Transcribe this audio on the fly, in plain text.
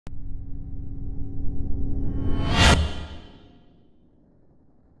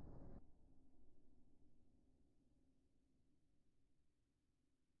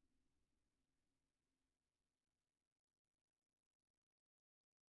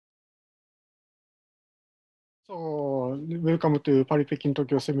So, welcome to Paris Peking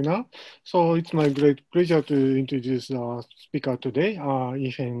Tokyo seminar. So, it's my great pleasure to introduce the speaker today,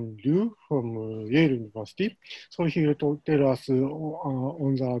 Yifeng Liu from Yale University. So, he will tell us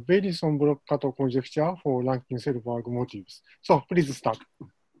on the Beilinson-Bloch-Kato conjecture for Rankin-Selberg motifs. So, please start.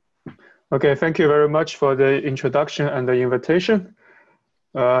 Okay, thank you very much for the introduction and the invitation.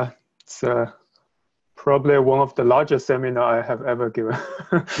 It's probably one of the largest seminars I have ever given,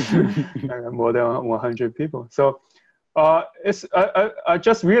 more than 100 people. So I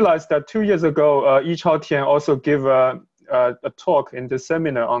just realized that 2 years ago, Yichao Tian also gave a talk in this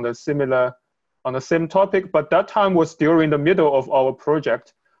seminar on the same topic, but that time was during the middle of our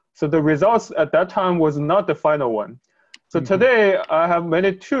project. So the results at that time was not the final one. So today I have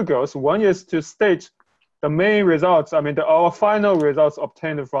mainly two goals. One is to state the main results, our final results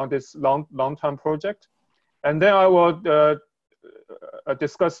obtained from this long-term project. And then I will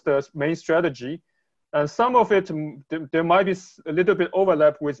discuss the main strategy. And some of it, there might be a little bit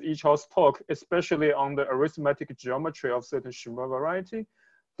overlap with Yichao's talk, especially on the arithmetic geometry of certain Schmer variety.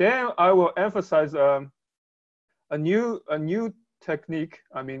 Then I will emphasize a new technique,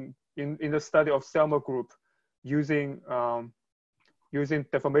 in the study of Selmer group using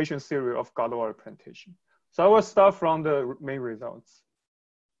deformation theory of Galois representation. So I will start from the main results.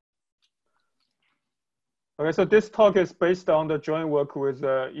 Okay, so this talk is based on the joint work with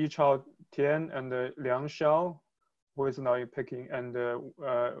Yichao Tian and Liang Xiao, who is now in Peking, and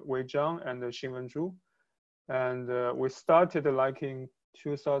Wei Zhang and Xinwen Zhu. And we started like in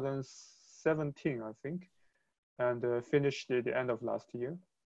 2017, I think, and finished at the end of last year.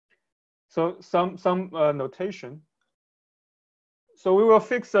 So some notation. So we will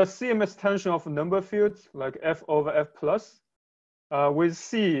fix a CMS tension of number fields like F over F plus with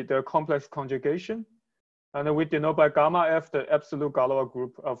C, the complex conjugation. And we denote by gamma F the absolute Galois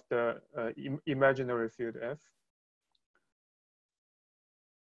group of the imaginary field F.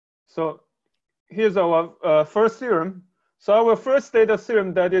 So here's our first theorem. So I will first state a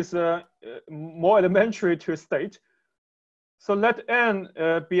theorem that is more elementary to state. So let n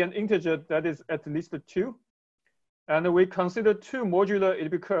be an integer that is at least 2. And we consider two modular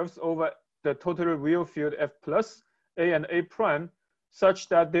elliptic curves over the totally real field F plus, A and A prime, such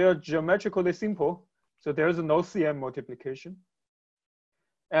that they are geometrically simple. So there is no CM multiplication.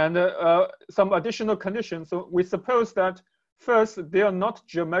 And some additional conditions. So we suppose that first, they are not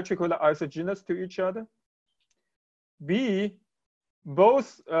geometrically isogenous to each other. B,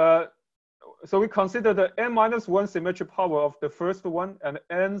 both, so we consider the n-1 symmetric power of the first one and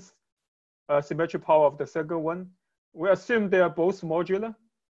n's symmetric power of the second one. We assume they are both modular.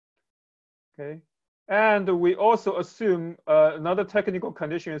 Okay. And we also assume another technical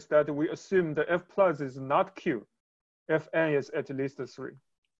condition is that we assume the F plus is not Q. Fn is at least 3.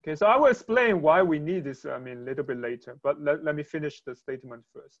 Okay, so I will explain why we need this, a little bit later, but let me finish the statement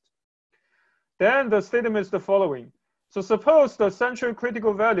first. Then the statement is the following. So suppose the central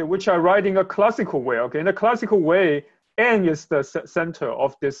critical value, which I write in a classical way, okay, in a classical way, n is the center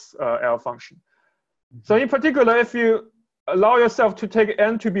of this L function. So in particular, if you allow yourself to take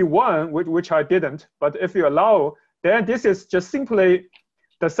n to be 1, which I didn't, but if you allow, then this is just simply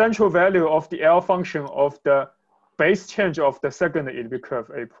the central value of the L function of the base change of the second elliptic curve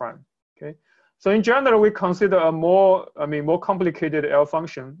A prime. Okay, so in general, we consider a more complicated L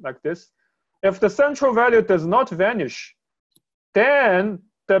function like this. If the central value does not vanish, then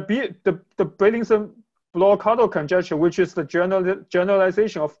the Beilinson-Bloch-Kato conjecture, which is the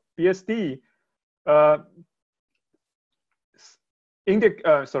generalization of BSD,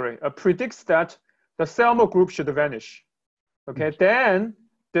 predicts that the Selmer group should vanish. Okay, then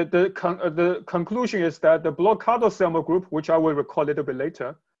the conclusion is that the Bloch-Kato Selmer group, which I will recall a little bit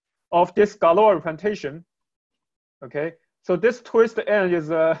later, of this Galois representation. Okay, so this twist n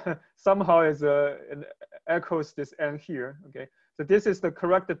is somehow echoes this n here. Okay, so this is the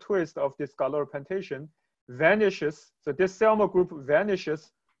correct twist of this Galois representation, vanishes. So this Selmer group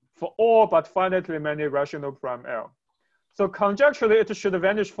vanishes for all but finitely many rational prime L. So conjecturally, it should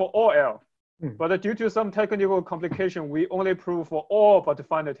vanish for all L. But due to some technical complication, we only prove for all but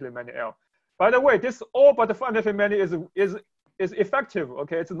finitely many L. By the way, this all but finitely many is effective.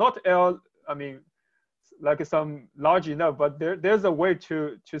 Okay, it's not L. Like some large enough, but there's a way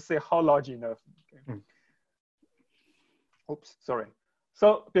to say how large enough. Okay. Oops, sorry.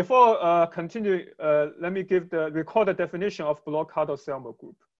 So before continue, let me recall the definition of Bloch-Kato Selmer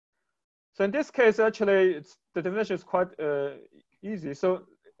group. So in this case, actually, the definition is quite easy. So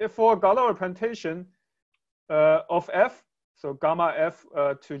if for Galois representation of F, so gamma F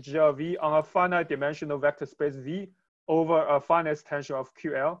to GLV on a finite dimensional vector space V over a finite extension of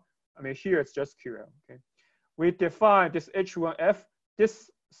QL, here it's just QL. Okay, we define this H1F. This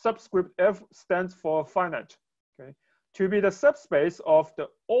subscript F stands for finite, okay, to be the subspace of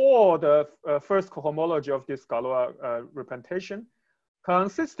all the first cohomology of this Galois representation,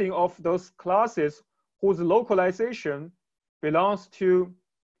 consisting of those classes whose localization belongs to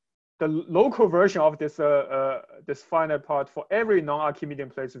the local version of this this finite part for every non-Archimedean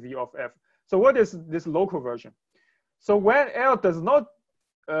place V of F. So what is this local version? So when L does not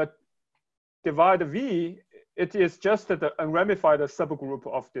divide V, it is just the unramified subgroup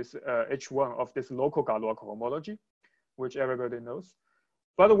of this H1 of this local Galois cohomology, which everybody knows.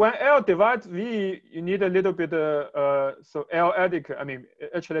 But when L divides V, you need a little bit, so L-adic, I mean,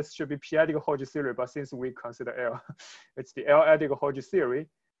 actually it should be p-adic Hodge theory, but since we consider L, it's the L-adic Hodge theory.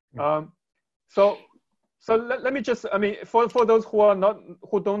 So let me just, I mean, for those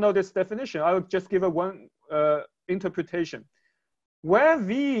who don't know this definition, I will just give one interpretation. When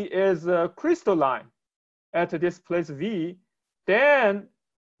V is crystalline at this place V, then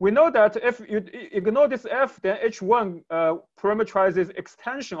we know that if you ignore this F, then H1 parameterizes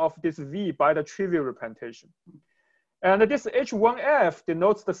extension of this V by the trivial representation. And this H1F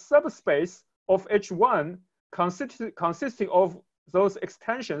denotes the subspace of H1 consisting of those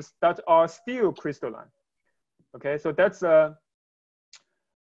extensions that are still crystalline. Okay, so that's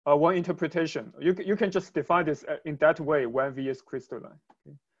one interpretation. You can just define this in that way when V is crystalline.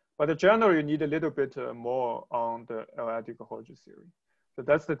 Okay? But generally, you need a little bit more on the L-adic Hodge theory. So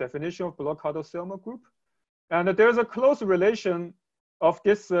that's the definition of Bloch-Kato Selmer group. And there's a close relation of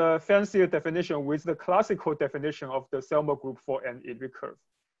this fancier definition with the classical definition of the Selmer group for an elliptic curve.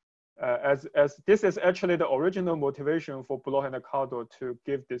 As this is actually the original motivation for Bloch and Kato to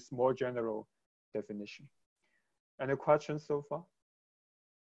give this more general definition. Any questions so far?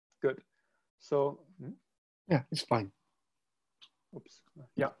 Good. So, yeah, it's fine. Oops.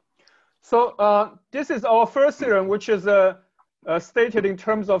 Yeah. So this is our first theorem, which is stated in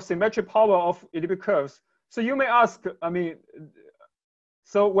terms of symmetric power of elliptic curves. So you may ask, I mean,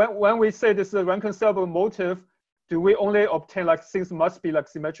 so when we say this is a Rankin-Selberg motive, do we only obtain like things must be like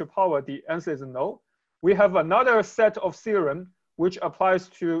symmetric power? The answer is no. We have another set of theorem which applies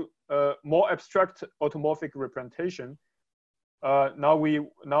to more abstract automorphic representation. Now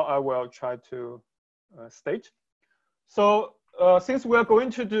I will try to state. So since we are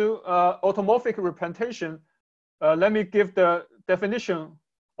going to do automorphic representation, let me give the definition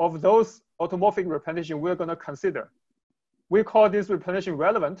of those automorphic representation we're going to consider. We call this representation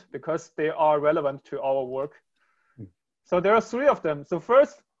relevant because they are relevant to our work. So there are three of them. So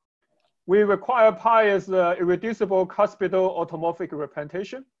first, we require pi as the irreducible cuspidal automorphic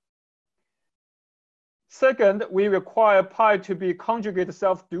representation. Second, we require pi to be conjugate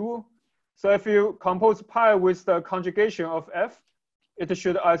self-dual. So if you compose pi with the conjugation of F, it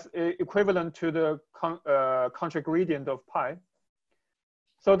should as equivalent to the contragradient of pi.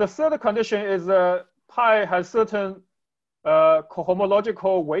 So the third condition is pi has certain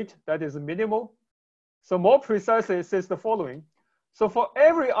cohomological weight that is minimal. So more precisely, it says the following. So for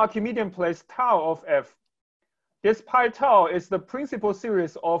every Archimedean place tau of F, this pi tau is the principal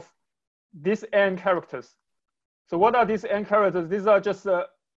series of these n characters. So what are these n characters? These are just,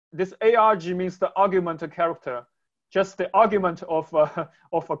 this ARG means the argument character, just the argument of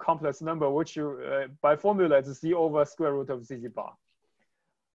a complex number, which you, by formula is z over square root of zz bar.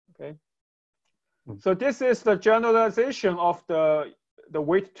 Okay. So this is the generalization of the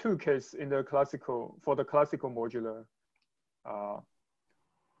weight 2 case in the classical, for the classical modular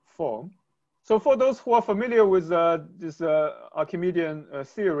form. So for those who are familiar with this Archimedean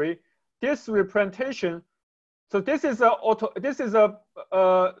theory, this representation, so this is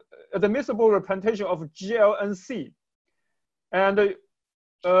a admissible representation of GLNC. And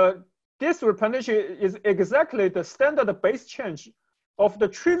this representation is exactly the standard base change of the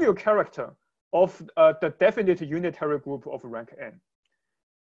trivial character of the definite unitary group of rank n.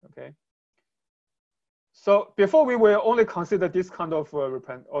 Okay. So before we will only consider this kind of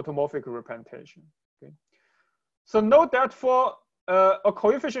automorphic representation. Okay. So note that for a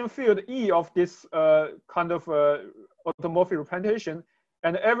coefficient field E of this kind of automorphic representation,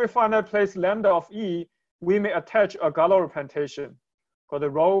 and every finite place lambda of E, we may attach a Galois representation called the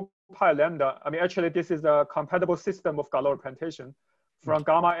rho pi lambda. I mean, actually, this is a compatible system of Galois representation from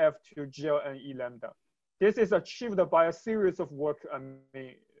gamma F to GLN E lambda. This is achieved by a series of work, I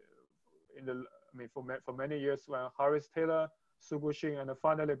mean, for many years when Harris Taylor, Sugushin, and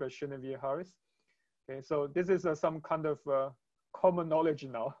finally by Xinwen Harris. Okay, so this is some kind of common knowledge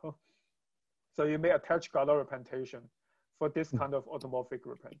now. So you may attach Galois representation for this kind of automorphic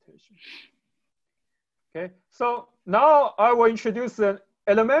representation. Okay, so now I will introduce an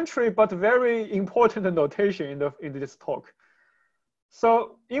elementary but very important notation in this talk.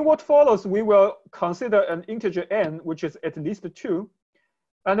 So in what follows, we will consider an integer n, which is at least 2.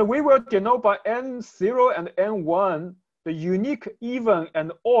 And we will denote by n0 and n1 the unique even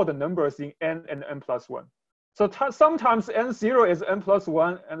and odd numbers in n and n plus 1. So sometimes n0 is n plus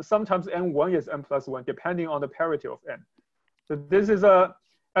 1, and sometimes n1 is n plus 1, depending on the parity of n. So this is a,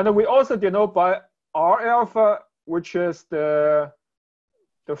 and we also denote by R alpha, which is the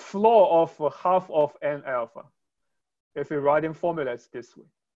floor of half of n alpha, if we write in formulas this way,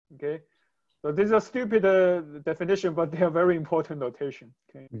 okay? So this is a stupid definition, but they are very important notation,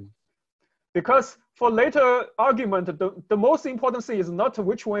 okay? Because for later argument, the most important thing is not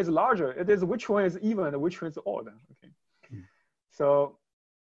which one is larger, it is which one is even and which one is odd, okay? So,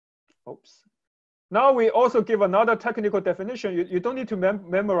 oops. Now we also give another technical definition. You don't need to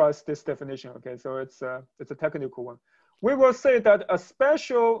memorize this definition, okay? So it's a technical one. We will say that a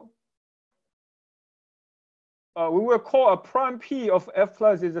special, we will call a prime P of F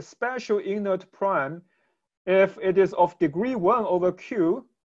plus is a special inert prime if it is of degree 1 over Q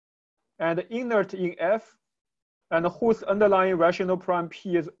and inert in F, and whose underlying rational prime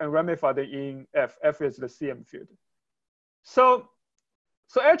P is unramified in F. F is the CM field.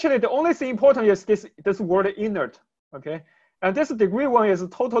 So actually, the only thing important is this word inert, okay? And this degree 1 is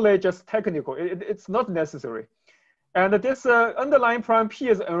totally just technical. It's not necessary. And this underlying prime P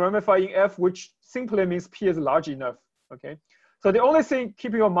is unramified in F, which simply means P is large enough, okay? So the only thing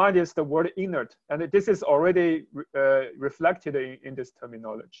keep in your mind is the word inert. And this is already reflected in this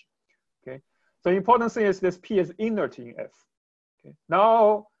terminology, okay? So the important thing is this P is inert in F, okay?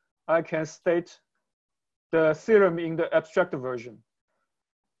 Now I can state the theorem in the abstract version.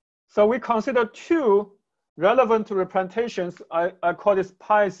 So we consider 2 relevant representations. I call this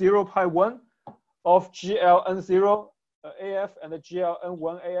pi 0, pi 1 of GLN0 AF and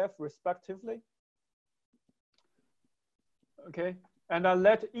GLN1 AF respectively. Okay, and I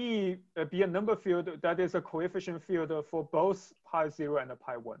let E be a number field that is a coefficient field for both pi 0 and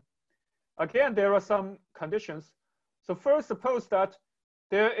pi 1. Again, there are some conditions. So first, suppose that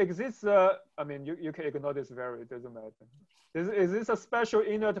there exists, I mean, you can ignore this value, it doesn't matter. Is this a special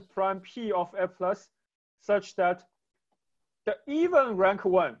inert prime P of F plus such that the even rank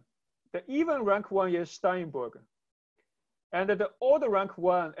 1 is Steinberg, and the odd rank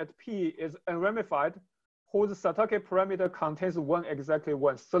 1 at P is unramified, whose Satake parameter contains 1 exactly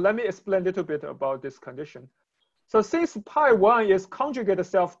once. So let me explain a little bit about this condition. So since pi 1 is conjugate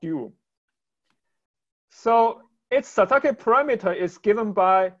self-dual, so its Satake parameter is given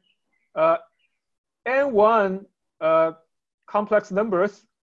by n1 complex numbers,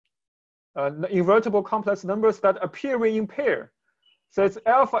 invertible complex numbers that appear in pair. So it's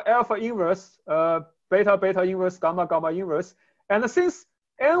alpha alpha inverse, beta beta inverse, gamma gamma inverse. And since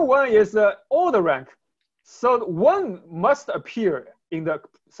n1 is the odd rank, so 1 must appear in the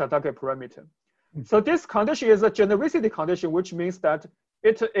Satake parameter. So this condition is a genericity condition, which means that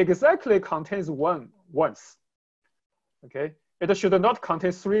it exactly contains 1 once. Okay, it should not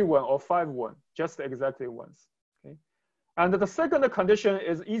contain 3 1 or 5 1, just exactly once. Okay, and the second condition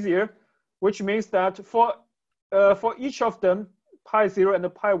is easier, which means that for each of them, pi 0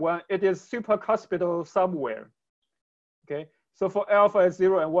 and pi 1, it is supercuspidal somewhere. Okay, so for alpha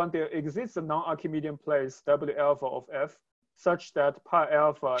 0 and 1, there exists a non-Archimedean place W alpha of F such that pi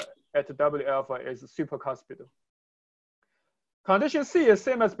alpha at W alpha is supercuspidal. Condition C is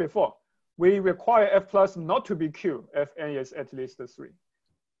same as before. We require F plus not to be Q if n is at least 3.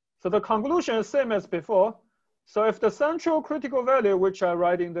 So the conclusion is same as before. So if the central critical value, which I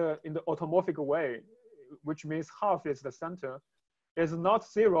write in the automorphic way, which means half is the center, is not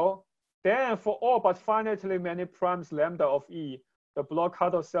 0, then for all but finitely many primes lambda of E, the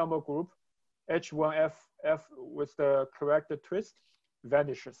Bloch-Kato Selmer group, H1F with the correct twist,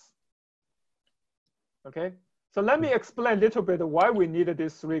 vanishes. Okay, so let me explain a little bit why we need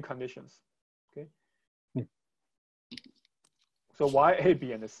these 3 conditions. Okay, so why A,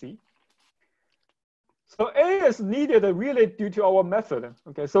 B, and C? So A is needed really due to our method.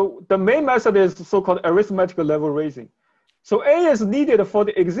 Okay, so the main method is so-called arithmetic level raising. So A is needed for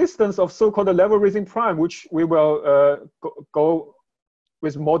the existence of so-called level raising prime, which we will go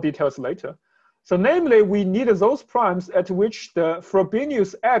with more details later. So namely, we need those primes at which the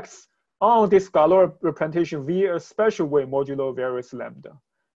Frobenius acts on this scalar representation via a special way modulo various lambda.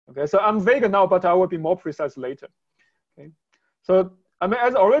 Okay, so I'm vague now, but I will be more precise later. Okay, so I mean,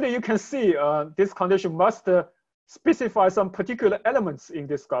 as already you can see, this condition must specify some particular elements in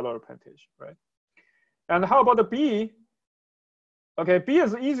this scalar representation, right? And how about the B? Okay, B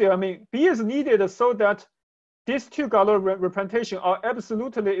is easier. I mean, B is needed so that these two Galois representation are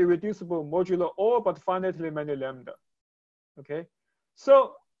absolutely irreducible modulo all but finitely many lambda. Okay, so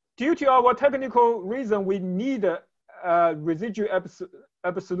due to our technical reason, we need a residual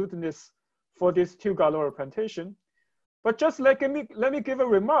absoluteness for this two Galois representation. But just let me give a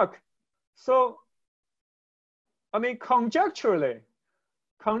remark. So, I mean, conjecturally,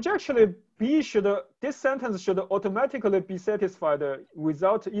 this sentence should automatically be satisfied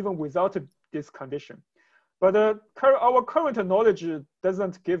even without this condition. But our current knowledge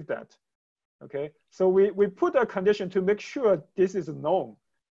doesn't give that. Okay, so we put a condition to make sure this is known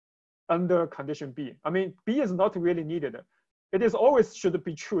under condition B. I mean, B is not really needed. It is always should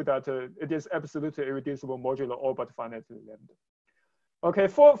be true that it is absolutely irreducible modulo all but finitely lambda. Okay,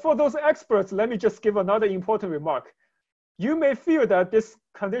 for those experts, let me just give another important remark. You may feel that this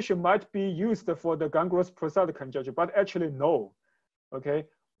condition might be used for the Gangros-Prasad conjecture, but actually no. Okay,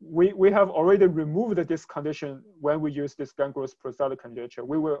 we have already removed this condition when we use this Gangros-Prasad conjecture.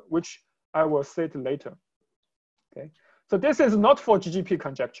 Which I will state later. Okay, so this is not for GGP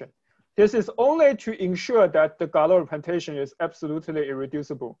conjecture. This is only to ensure that the Galois representation is absolutely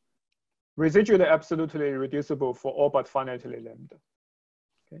irreducible, residually absolutely irreducible for all but finitely lambda.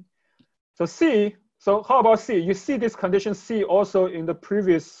 Okay, so C. So how about C? You see this condition C also in the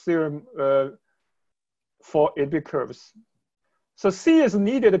previous theorem for elliptic curves. So C is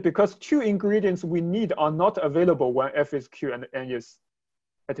needed because two ingredients we need are not available when F is Q and N is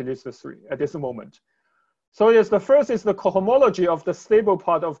at least 3 at this moment. So yes, the first is the cohomology of the stable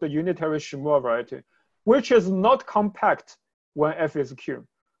part of the unitary Shimura variety, which is not compact when F is Q.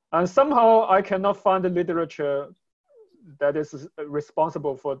 And somehow I cannot find the literature that is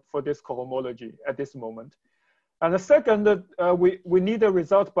responsible for this cohomology at this moment. And the second, we need a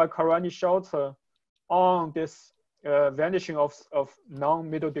result by Karani-Schalze on this vanishing of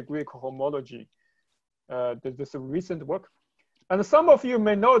non-middle degree cohomology. This is a recent work. And some of you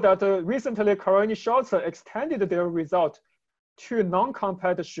may know that recently Karani-Schalze extended their result to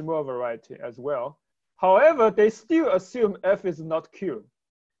non-compact Shimura variety as well. However, they still assume F is not Q,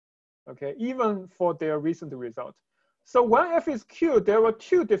 okay, even for their recent result. So when F is Q, there are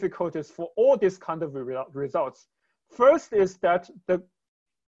two difficulties for all these kind of results. First is that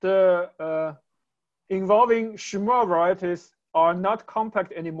the involving Shimura varieties are not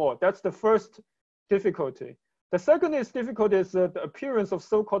compact anymore. That's the first difficulty. The second difficulty is the appearance of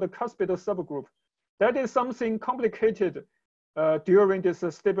so-called cuspidal subgroup. That is something complicated during this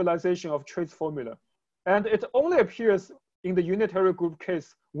stabilization of trace formula. And it only appears in the unitary group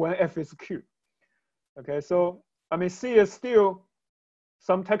case when F is Q. Okay, so I mean, C is still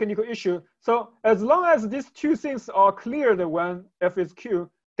some technical issue. So as long as these two things are cleared when F is Q,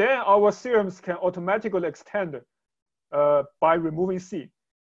 then our theorems can automatically extend by removing C.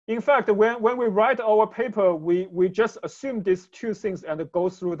 In fact, when we write our paper, we just assume these two things and go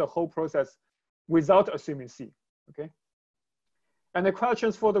through the whole process without assuming C, okay? Any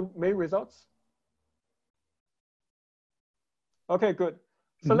questions for the main results? Okay, good.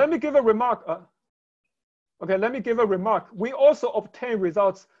 So let me give a remark. Okay, let me give a remark. We also obtain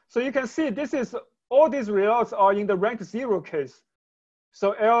results. So you can see all these results are in the rank 0 case.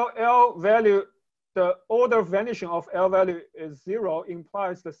 So L value, the order vanishing of L value is 0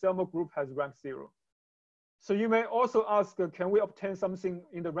 implies the Selmer group has rank 0. So you may also ask, can we obtain something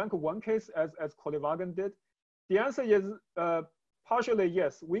in the rank 1 case as Kolyvagin did? The answer is partially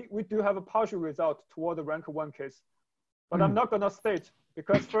yes. We do have a partial result toward the rank 1 case, but I'm not gonna state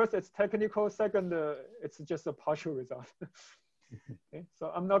because first it's technical, second it's just a partial result. Okay,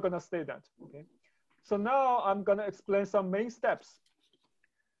 so I'm not gonna state that. Okay, so now I'm gonna explain some main steps.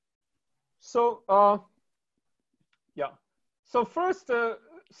 So yeah, so first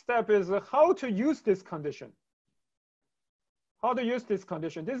step is how to use this condition. How to use this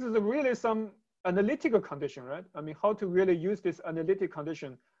condition. This is really some analytical condition, right? I mean, how to really use this analytic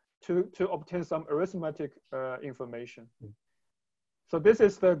condition to obtain some arithmetic information. So this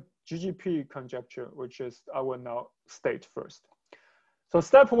is the GGP conjecture, which is I will now state first. So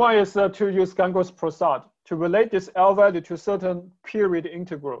step 1 is to use Gangros-Prasad to relate this L value to certain period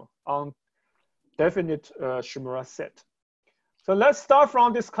integral on definite Shimura set. So let's start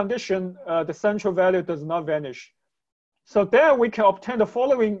from this condition, the central value does not vanish. So then we can obtain the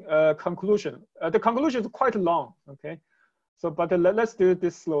following conclusion. The conclusion is quite long, okay? So, but let's do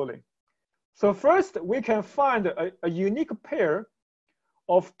this slowly. So first, we can find a unique pair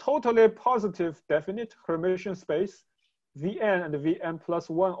of totally positive definite Hermitian space, Vn and Vn plus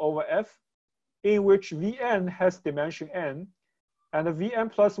 1 over F, in which Vn has dimension n, and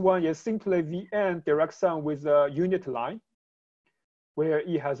Vn plus 1 is simply Vn direct sum with a unit line, where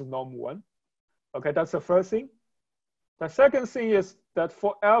E has norm 1. Okay, that's the first thing. The second thing is that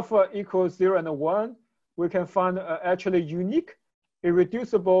for alpha equals 0 and 1, we can find actually unique,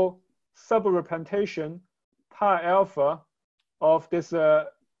 irreducible subrepresentation pi alpha of this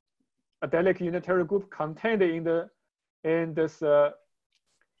adelic unitary group contained in this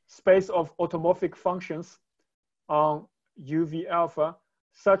space of automorphic functions on UV alpha,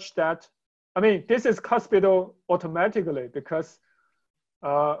 such that, I mean, this is cuspidal automatically because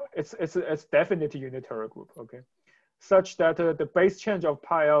it's definite unitary group, okay? Such that the base change of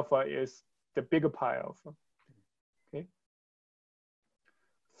pi alpha is the bigger pi alpha, okay?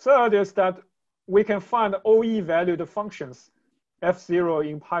 Third is that we can find OE valued functions, F0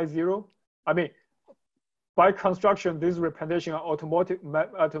 in pi 0. I mean, by construction, these representations are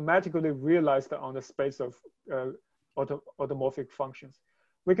automatically realized on the space of automorphic functions.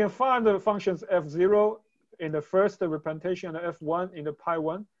 We can find the functions F0 in the first representation and F1 in the pi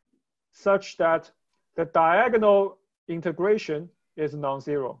 1, such that the diagonal integration is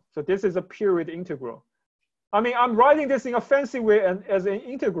non-zero. So this is a period integral. I mean, I'm writing this in a fancy way and as an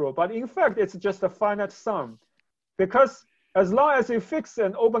integral, but in fact, it's just a finite sum. Because as long as you fix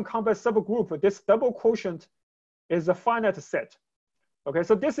an open compact subgroup, this double quotient is a finite set. Okay,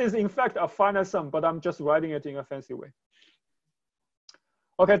 so this is in fact a finite sum, but I'm just writing it in a fancy way.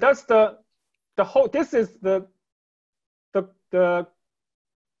 Okay, that's the whole, this is the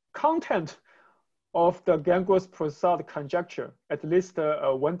content of the Ganguis-Poisson conjecture, at least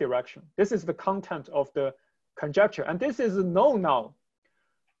one direction. This is the content of the conjecture, and this is known now.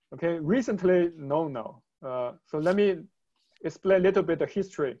 Okay, recently known now. So let me explain a little bit the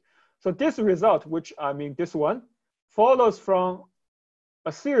history. So this result, which I mean this one, follows from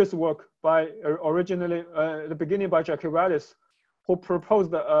a serious work by originally the beginning by Jacques, who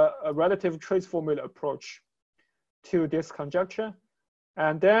proposed a relative trace formula approach to this conjecture.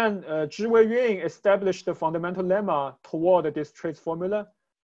 And then Zhiwei Yun established the fundamental lemma toward this trace formula.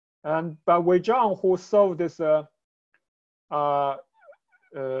 And by Wei Zhang, who solved this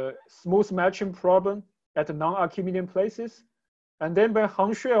smooth matching problem at non-Archimedean places. And then by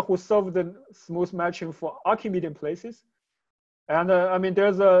Hangxue, who solved the smooth matching for Archimedean places. And I mean,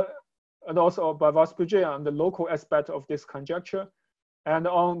 there's and also by Vaspujet on the local aspect of this conjecture. And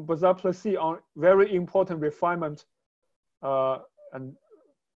on Bazar-Plessis on very important refinement and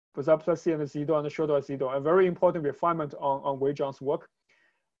Bazar-Plessis and Zidou and Chaudhry-Zidou, a very important refinement on Wei Zhang's work.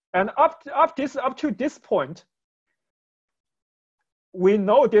 And up to this point, we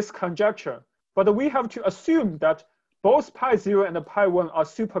know this conjecture, but we have to assume that both pi 0 and pi 1 are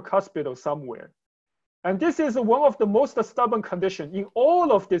supercuspidal somewhere. And this is one of the most stubborn conditions in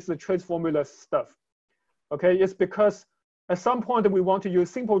all of this trace formula stuff. Okay, it's because at some point we want to use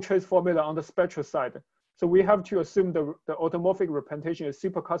simple trace formula on the spectral side. So we have to assume the automorphic representation is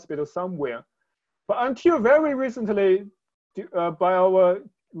supercuspidal somewhere. But until very recently, by our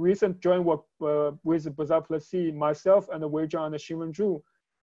recent joint work with Bazar-Plessis, myself, and Wei Zhang and Xinwen Zhu,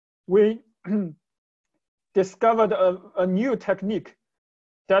 we discovered a new technique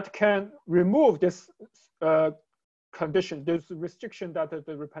that can remove this condition, this restriction that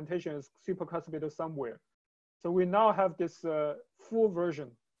the representation is supercuspidal somewhere. So we now have this full version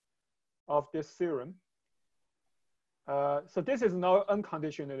of this theorem. So this is now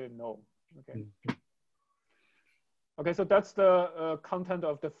unconditionally known. Okay. Okay, so that's the content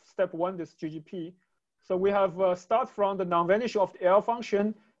of the step 1, this GGP. So we have start from the non-vanishing of the L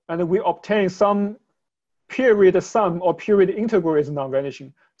function, and we obtain some period sum or period integral is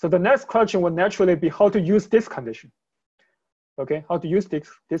non-vanishing. So the next question will naturally be how to use this condition. Okay, how to use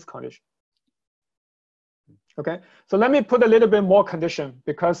this condition. Okay, so let me put a little bit more condition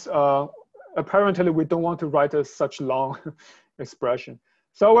because apparently we don't want to write such long expression.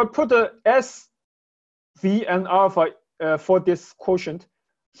 So I put the S, V, and alpha for this quotient.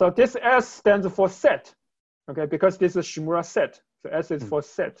 So this S stands for set, okay, because this is Shimura set. So S is for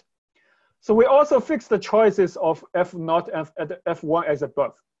set. So we also fix the choices of F0 and F1 as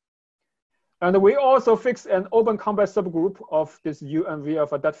above. And we also fix an open compact subgroup of this U and V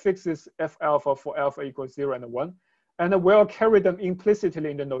alpha that fixes F alpha for alpha equals 0 and 1. And we'll carry them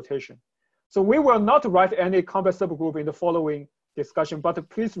implicitly in the notation. So we will not write any compact subgroup in the following discussion, but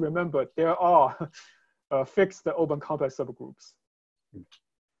please remember there are fixed open compact subgroups.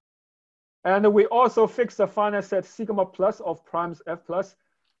 And we also fix the finite set sigma plus of primes F plus,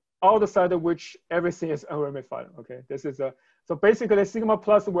 outside of which everything is unramified. Okay, this is so basically sigma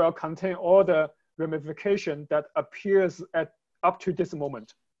plus will contain all the ramification that appears at up to this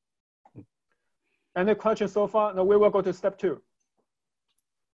moment. Any questions so far? Now we will go to step 2.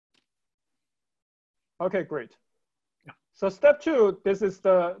 Okay, great. So step 2, this is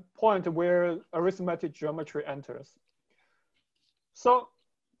the point where arithmetic geometry enters. So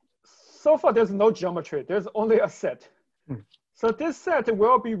far there's no geometry. There's only a set. So this set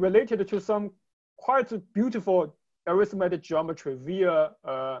will be related to some quite beautiful arithmetic geometry via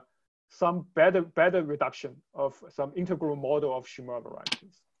some better reduction of some integral model of Schemel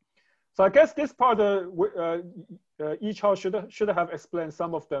varieties. So I guess this part Yichao should have explained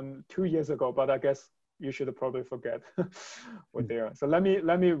some of them 2 years ago, but I guess you should probably forget what they are. So let me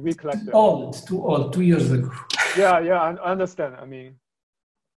recollect them. It's too old, 2 years ago. Yeah, I understand. I mean,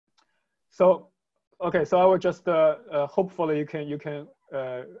 so okay, so I will just hopefully you can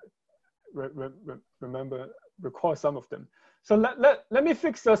recall some of them. So let me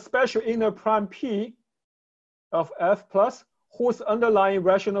fix a special inner prime P of F plus whose underlying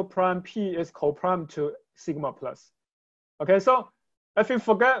rational prime P is co-prime to sigma plus. Okay, so if you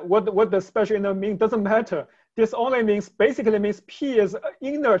forget what the special inner means, doesn't matter. This only basically means P is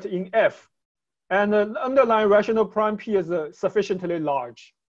inert in F, and the underlying rational prime P is sufficiently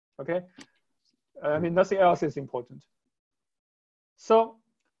large. Okay, I mean nothing else is important. So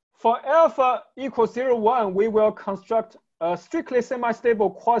for alpha equals 0, 1, we will construct a strictly semi-stable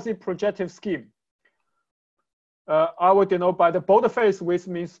quasi-projective scheme. I will denote by the boldface, which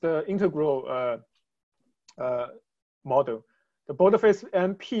means the integral model. The boldface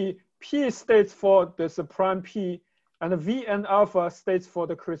and P states for this prime P, and V and alpha states for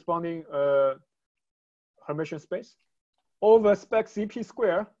the corresponding Hermitian space over spec ZP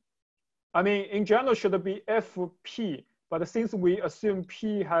square. I mean, in general, should be FP, but since we assume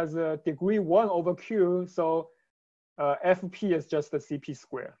P has a degree 1 over Q, so FP is just the CP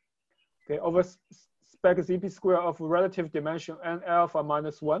square. Okay, over spec ZP square of relative dimension n alpha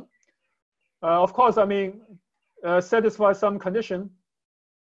minus 1. Of course, I mean, satisfy some condition.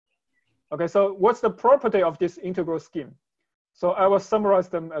 Okay, so what's the property of this integral scheme? So I will summarize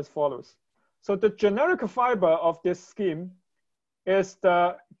them as follows. So the generic fiber of this scheme is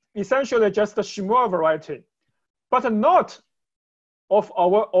essentially just the Schemel variety, but not of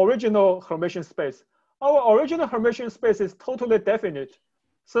our original Hermitian space. Our original Hermitian space is totally definite.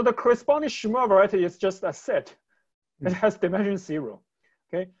 So the corresponding Schemel variety is just a set. It has dimension 0.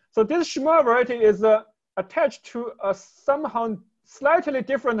 Okay, so this Schemel variety is attached to a somehow slightly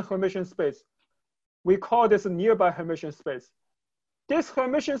different Hermitian space. We call this a nearby Hermitian space. This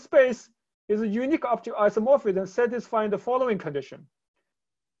Hermitian space is a unique optical isomorphism satisfying the following condition.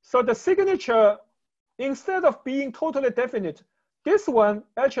 So the signature, instead of being totally definite, this one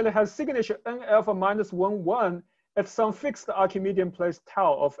actually has signature n alpha minus 1, 1 at some fixed Archimedean place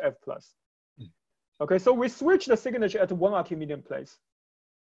tau of F plus. Okay, so we switch the signature at 1 Archimedean place.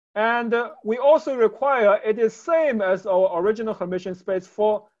 And we also require it is same as our original Hermitian space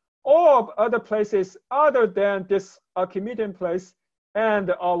for all other places other than this Archimedean place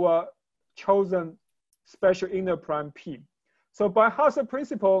and our chosen special inner prime P. So by Hasse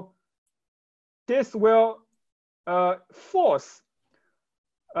principle, this will force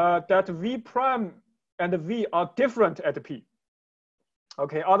that V prime and V are different at P.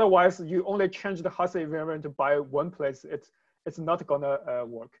 Okay, otherwise you only change the Hasse invariant by one place. It's not gonna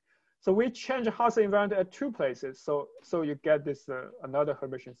work. So we change Hasse invariant at 2 places. So you get this another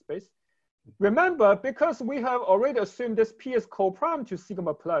Hermitian space. Remember, because we have already assumed this P is co-prime to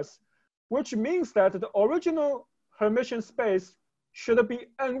sigma plus, which means that the original Hermitian space should be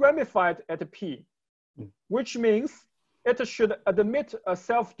unramified at P, which means it should admit a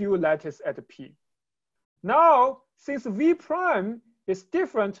self-dual lattice at P. Now, since V prime is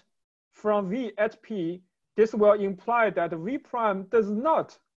different from V at P, this will imply that V prime does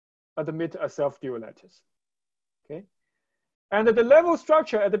not admit a self-dual lattice. Okay, and the level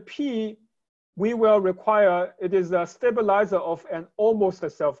structure at P, we will require it is a stabilizer of an almost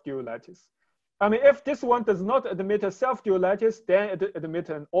self-dual lattice. I mean, if this one does not admit a self-dual lattice, then it admits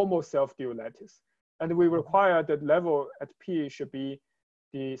an almost self-dual lattice. And we require the level at P should be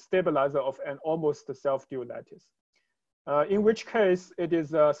the stabilizer of an almost self-dual lattice. In which case, it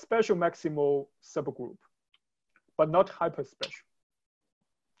is a special maximal subgroup, but not hyperspecial.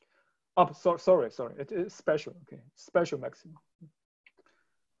 Oh, sorry, it is special, okay, special maximal.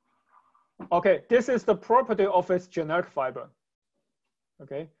 Okay, this is the property of its generic fiber.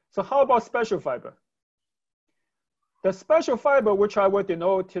 Okay, so how about special fiber? The special fiber, which I will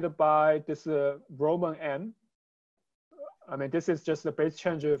denote by this Roman M, I mean, this is just the base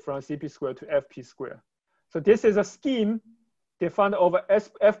change from CP square to FP square. So this is a scheme defined over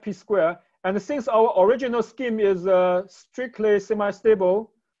FP square. And since our original scheme is strictly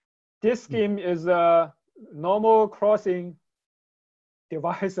semi-stable, this scheme is a normal crossing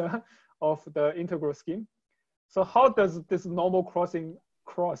divisor of the integral scheme. So how does this normal crossing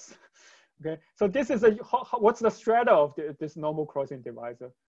cross Okay, so this is what's the strata of this normal crossing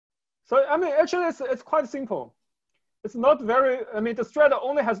divisor? So I mean, actually, it's quite simple. It's not very. I mean, the strata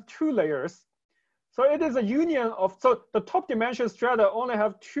only has 2 layers, so it is a union of. So the top dimension strata only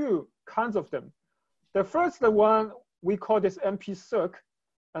have 2 kinds of them. The first one we call this MP circ,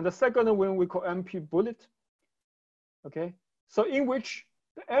 and the second one we call MP bullet. Okay, so in which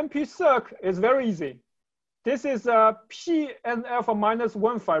the MP circ is very easy. This is a P n alpha minus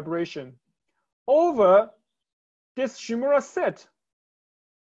 1 fibration over this Shimura set.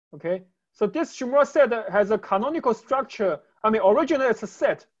 Okay, so this Shimura set has a canonical structure. I mean, originally it's a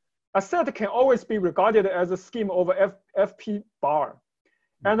set. A set can always be regarded as a scheme over FP bar.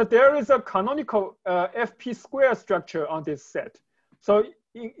 And there is a canonical FP square structure on this set. So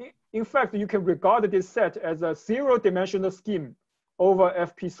in fact, you can regard this set as a 0-dimensional scheme over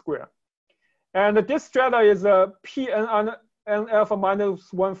FP square. And this strata is a Pn alpha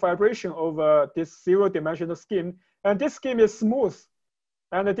minus 1 fibration over this 0-dimensional scheme. And this scheme is smooth.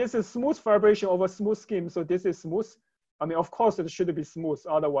 And this is smooth fibration over smooth scheme. So this is smooth. I mean, of course, it should be smooth.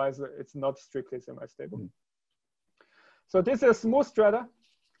 Otherwise, it's not strictly semi-stable. So this is smooth strata.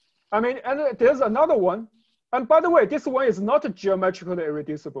 I mean, and there's another one. And by the way, this one is not geometrically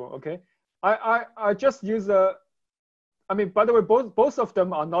irreducible, okay? I just use I mean, by the way, both of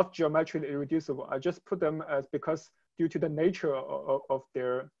them are not geometrically irreducible. I just put them as because due to the nature of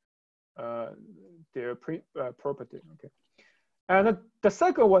their property, okay? And the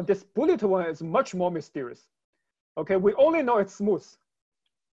second one, this bullet one, is much more mysterious. Okay, we only know it's smooth.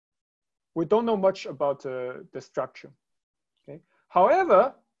 We don't know much about the structure. Okay,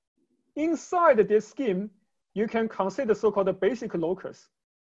 however, inside this scheme, you can consider so-called basic locus.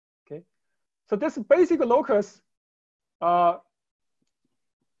 Okay, so this basic locus,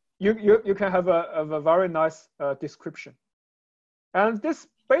 you can have a very nice description. And this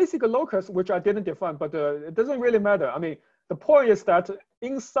basic locus, which I didn't define, but it doesn't really matter. I mean, the point is that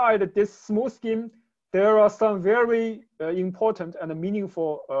inside this smooth scheme, there are some very important and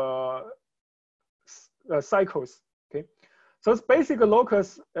meaningful cycles. Okay, so this basic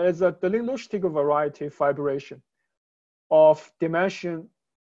locus is a Deligne-Luchtig variety fibration of dimension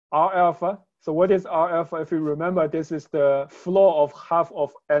R alpha. So what is R alpha? If you remember, this is the floor of half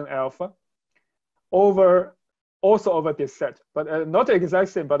of N alpha over also over this set, but not the exact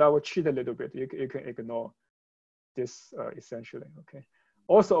same. But I will cheat a little bit. You can ignore this essentially. Okay,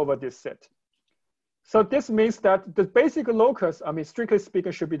 also over this set. So this means that the basic locus, I mean, strictly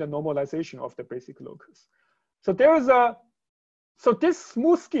speaking, should be the normalization of the basic locus. So there is so this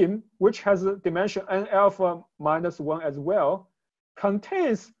smooth scheme, which has a dimension N alpha minus 1 as well,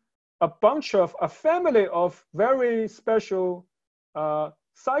 contains a family of very special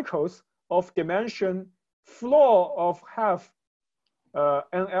cycles of dimension floor of half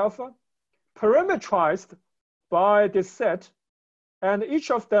N alpha, parametrized by this set. And each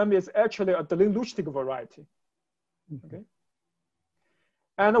of them is actually a Deligne-Luchtig variety. Okay.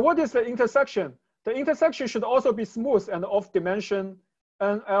 And what is the intersection? The intersection should also be smooth and of dimension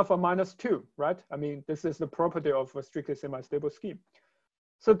N alpha minus 2, right? I mean, this is the property of a strictly semi-stable scheme.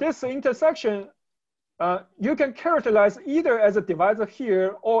 So this intersection, you can characterize either as a divisor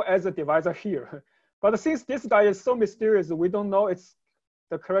here or as a divisor here. But since this guy is so mysterious, we don't know it's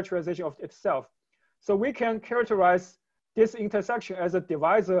the characterization of itself. So we can characterize this intersection as a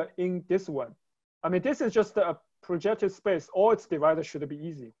divisor in this one. I mean, this is just a projective space. All its divisors should be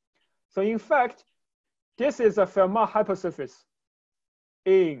easy. So in fact, this is a Fermat hypersurface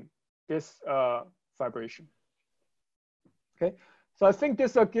in this vibration. Okay, so I think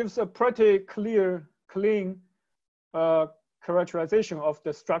this gives a pretty clean characterization of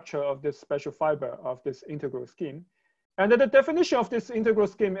the structure of this special fiber of this integral scheme. And the definition of this integral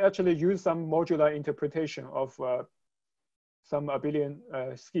scheme actually use some modular interpretation of some abelian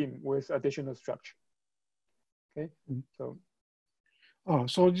scheme with additional structure. Okay, so.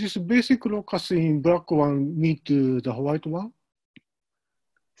 So this basic locus in black one meet the white one?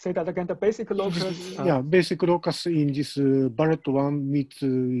 Say that again, the basic locus? Yeah, basic locus in this barrette one meets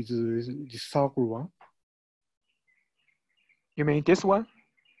this circle one. You mean this one?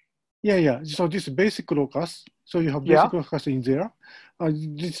 Yeah. So this basic locus, so you have basic locus in there.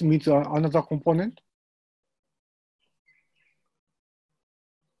 This meets another component?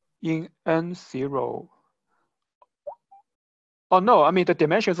 In N0. Oh no, I mean the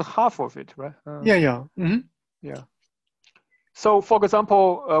dimension is half of it, right? Yeah. Yeah. So for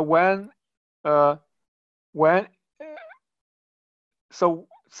example, so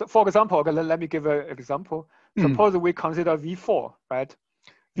for example, okay, let me give an example. Suppose we consider V4, right?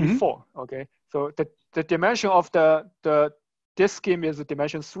 V4, okay. So the dimension of this scheme is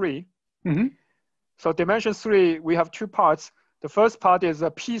dimension 3. Mm-hmm. So dimension 3, we have two parts. The first part is a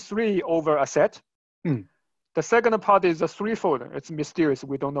P3 over a set. Mm. The second part is a threefold. It's mysterious.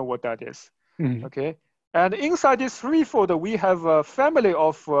 We don't know what that is. Mm. Okay. And inside this threefold, we have a family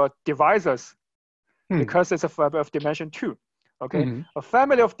of divisors because it's a family of dimension 2. Okay. Mm-hmm. A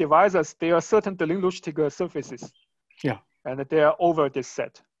family of divisors, they are certain Deligne-Luchtig surfaces. Yeah. And they are over this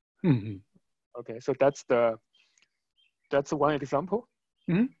set. Mm-hmm. Okay. So that's one example.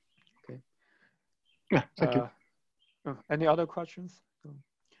 Mm-hmm. Okay. Yeah. Thank you. Any other questions?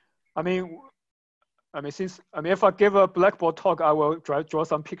 I mean, if I give a blackboard talk, I will draw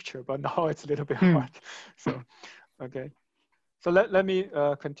some picture, but now it's a little bit hard. So, okay. So let me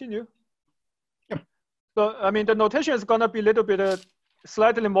continue. Yep. So, the notation is gonna be a little bit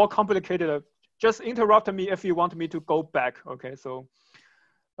slightly more complicated. Just interrupt me if you want me to go back, okay? So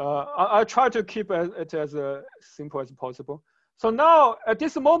I'll try to keep it as simple as possible. So now, at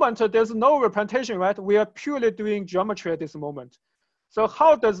this moment, there's no representation, right? We are purely doing geometry at this moment. So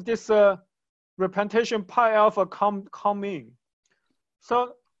how does this representation pi alpha come in?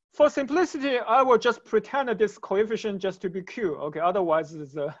 So for simplicity, I will just pretend that this coefficient just to be q. Okay, otherwise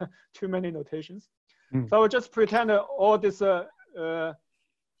there's too many notations. So I will just pretend that all this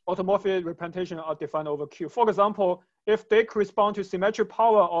automorphic representation are defined over q. For example, if they correspond to symmetric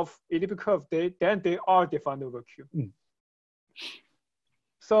power of elliptic curve, then they are defined over q.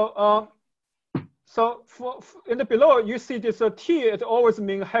 So so in the below, you see this T, it always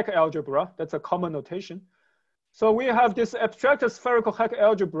means Heck algebra. That's a common notation. So we have this abstract spherical Heck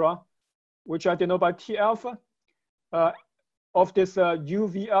algebra, which I denote by T alpha, of this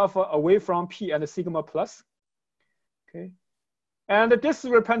UV alpha away from P and sigma plus. Okay. And this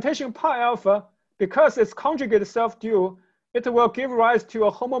representation pi alpha, because it's conjugate self-dual, it will give rise to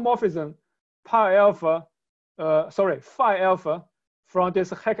a homomorphism phi alpha from this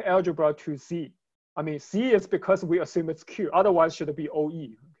Heck algebra to Z. C is because we assume it's Q, otherwise should be OE,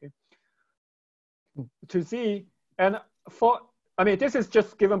 okay? To Z, and this is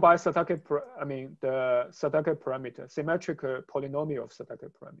just given by Sadake, the Sadake parameter, symmetric polynomial of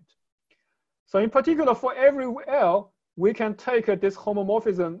Sadake parameter. So in particular, for every L, we can take this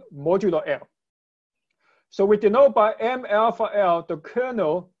homomorphism modulo L. So we denote by M alpha L the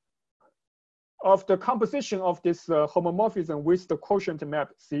kernel of the composition of this homomorphism with the quotient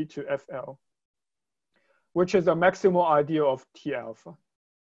map C to FL, which is a maximal ideal of T alpha.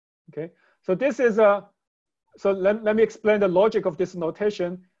 Okay, so this is so let me explain the logic of this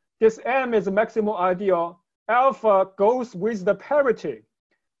notation. This M is a maximal ideal. Alpha goes with the parity.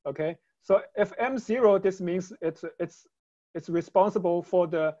 Okay, so if M0, this means it's responsible for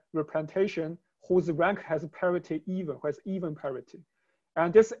the representation whose rank has parity even, has even parity.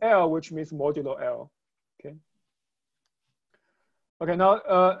 And this L, which means modulo L. Okay. Okay,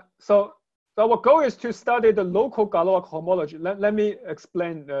 now, so our goal is to study the local Galois cohomology. Let me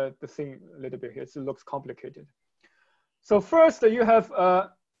explain the thing a little bit here. It looks complicated. So first, you have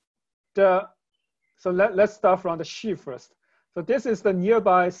so let's start from the sheaf first. So this is the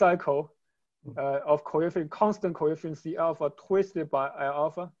nearby cycle of constant coefficient C alpha twisted by I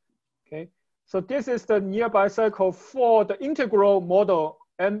alpha. Okay. So this is the nearby cycle for the integral model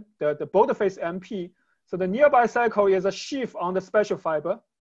and the bold-face MP. So the nearby cycle is a sheaf on the special fiber.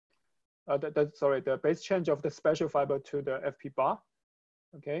 The base change of the special fiber to the FP bar.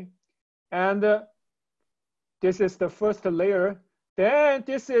 Okay. And this is the first layer. Then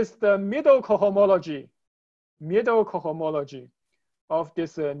this is the middle cohomology of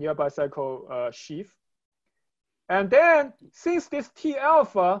this nearby cycle sheaf. And then since this T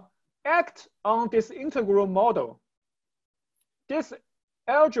alpha act on this integral model, this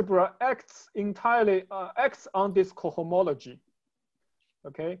algebra acts entirely acts on this cohomology.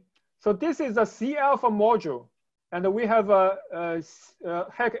 Okay, so this is a C alpha module, and we have a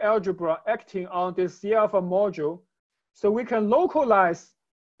Heck algebra acting on this C alpha module, so we can localize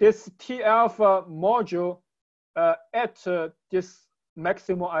this T alpha module at this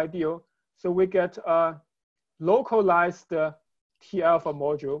maximal ideal. So we get a localized T alpha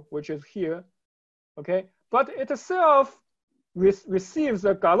module, which is here, okay? But it itself receives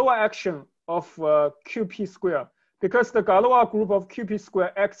a Galois action of QP square, because the Galois group of QP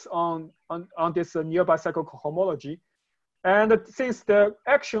square acts on this nearby cycle cohomology. And since the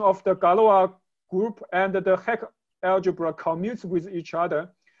action of the Galois group and the Heck algebra commutes with each other,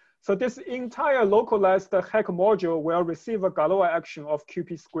 so this entire localized Heck module will receive a Galois action of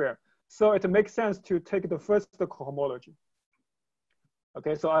QP square. So it makes sense to take the first cohomology.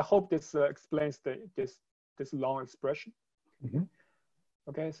 Okay, so I hope this explains this long expression. Mm-hmm.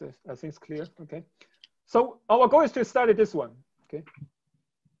 Okay, so I think it's clear. Okay, so our goal is to study this one. Okay,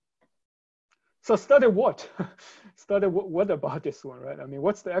 So study what? Study what about this one, right? I mean,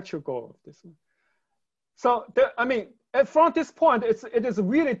 what's the actual goal of this one? So I mean, from this point, it is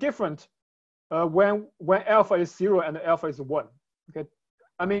really different when alpha is 0 and alpha is 1. Okay,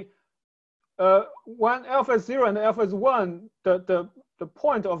 I mean, when alpha is 0 and alpha is 1, the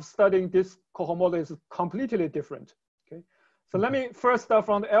point of studying this cohomology is completely different. Okay, so let me first start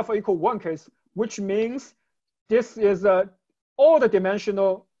from the alpha equal 1 case, which means this is a odd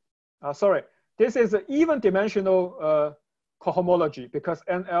dimensional. This is an even dimensional cohomology because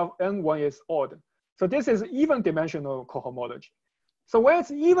n1 is odd. So this is even dimensional cohomology. So when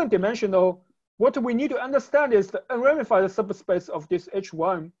it's even dimensional, what we need to understand is the unramified subspace of this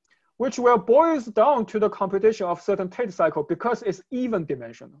H1, which will boils down to the computation of certain Tate cycle because it's even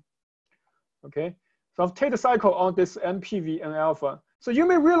dimensional. Okay, so Tate cycle on this MPV and alpha. So you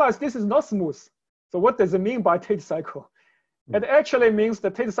may realize this is not smooth. So what does it mean by Tate cycle? It actually means the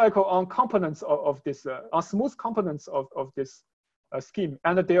Tate cycle on components of this, on smooth components of this scheme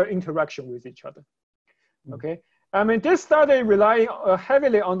and their interaction with each other. Okay, I mean, this study relying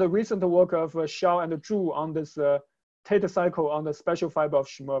heavily on the recent work of Xiao and Zhu on this Tate cycle on the special fiber of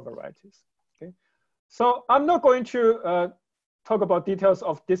Schmer varieties. Okay, so I'm not going to talk about details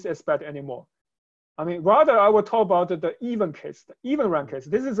of this aspect anymore. I mean, rather I will talk about the even case, the even rank case.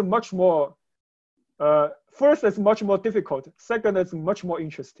 This is a much more, first it's much more difficult. Second, it's much more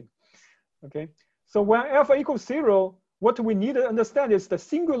interesting. Okay, so when alpha equals 0, what we need to understand is the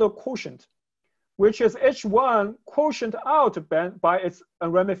singular quotient, which is H1 quotient out by its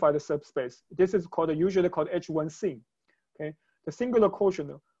unramified subspace. This is usually called H1 sin. Okay, the singular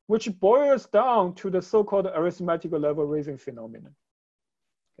quotient, which boils down to the so-called arithmetic level raising phenomenon.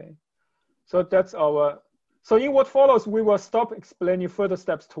 Okay, so that's our. So in what follows, we will stop explaining further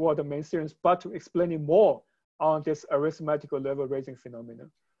steps toward the main series, but to explaining more on this arithmetic level raising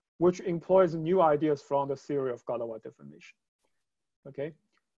phenomenon, which employs new ideas from the theory of Galois deformation. Okay.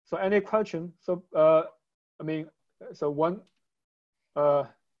 So any question? So I mean, so one. So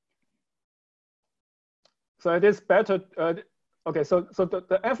it is better. Okay, so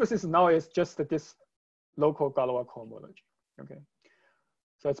the emphasis now is just this local Galois cohomology. Okay,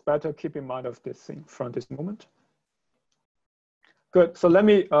 so it's better keep in mind of this thing from this moment. Good. So let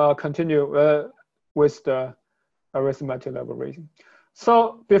me continue with the arithmetic level raising.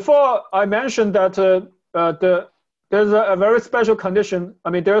 So before I mentioned that there's a very special condition. I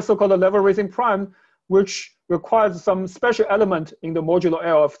mean, there's so-called level raising prime, which requires some special element in the modulo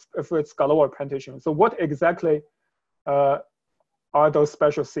L of its Galois representation. So what exactly are those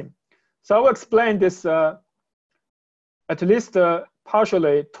special things? So I will explain this at least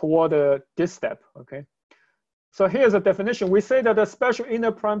partially toward this step, okay? So here's a definition. We say that a special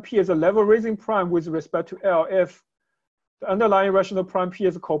inner prime P is a level raising prime with respect to L if the underlying rational prime P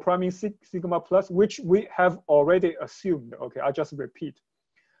is co-priming sigma plus, which we have already assumed. Okay, I just repeat.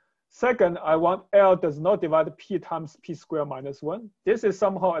 Second, I want L does not divide P times P squared minus 1. This is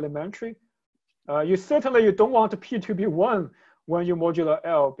somehow elementary. You don't want P to be 1 when you modulo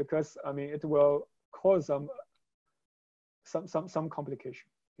L because I mean it will cause some complication.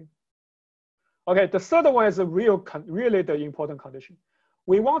 Okay, the third one is really the important condition.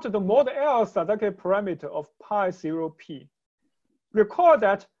 We want the mod L Sadake parameter of pi 0p. Recall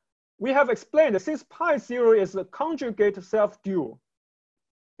that we have explained that since pi 0 is a conjugate self-dual,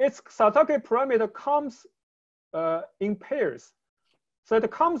 its Sadake parameter comes in pairs. So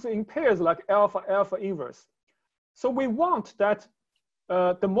it comes in pairs like alpha inverse. So we want that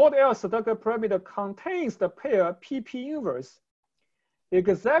the mod L Sadake parameter contains the pair PP inverse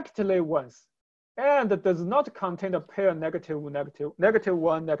exactly once, and it does not contain the pair negative 1,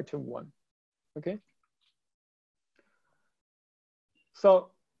 negative 1. Okay.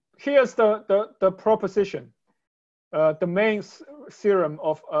 So here's the proposition, the main theorem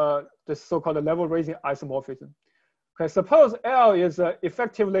of the so-called level raising isomorphism. Okay, suppose L is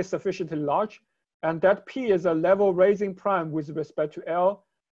effectively sufficiently large, and that P is a level raising prime with respect to L,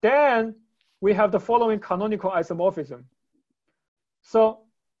 then we have the following canonical isomorphism. So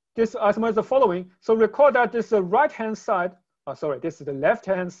this isomorphism is the following. So recall that this is the right-hand side, this is the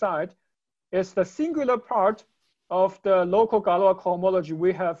left-hand side, is the singular part of the local Galois cohomology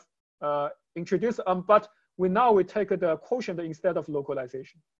we have introduced, but we take the quotient instead of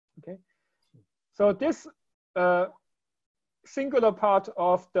localization. Okay, so this singular part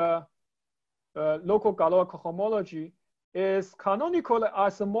of the local Galois cohomology is canonically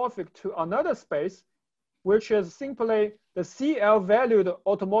isomorphic to another space, which is simply the CL valued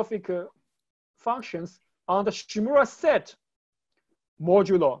automorphic functions on the Shimura set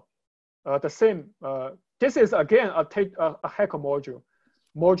modulo the same. This is again a Hecke module.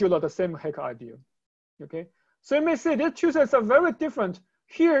 modulo the same Hecke ideal. Okay, so you may see these two sets are very different.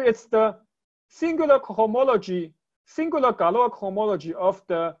 Here it's the singular cohomology, singular Galois cohomology of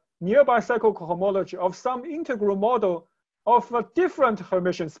the nearby cycle cohomology of some integral model of a different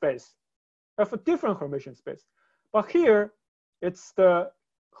Hermitian space, But here it's the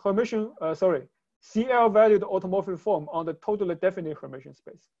Hermitian, CL valued automorphic form on the totally definite Hermitian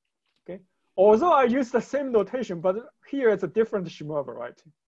space. Okay, although I use the same notation, but here it's a different Shimura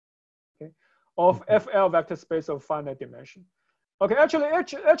variety. Okay, of FL vector space of finite dimension. Okay,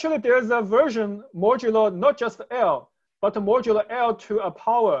 actually there's a version modulo not just L, but modulo L to a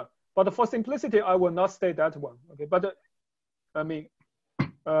power. But for simplicity, I will not state that one. Okay, but I mean,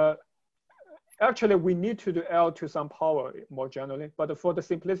 actually we need to do L to some power more generally. But for the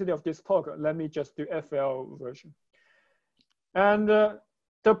simplicity of this talk, let me just do FL version. And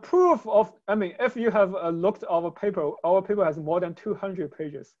the proof of, I mean, if you have looked at our paper has more than 200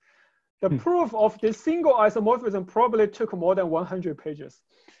 pages. The proof of this single isomorphism probably took more than 100 pages.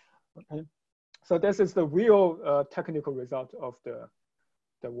 Okay, so this is the real technical result of the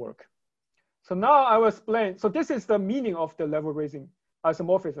work. So now I will explain. So this is the meaning of the level raising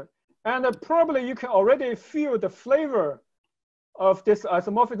isomorphism. And probably you can already feel the flavor of this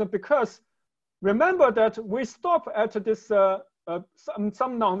isomorphism because remember that we stop at this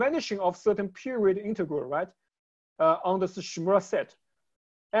some non-vanishing of certain period integral, right? On the Shimura set.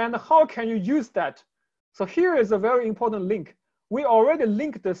 And how can you use that? So here is a very important link. We already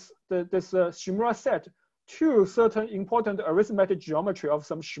linked this Shimura set to certain important arithmetic geometry of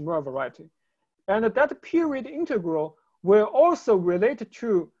some Shimura variety. And that period integral will also relate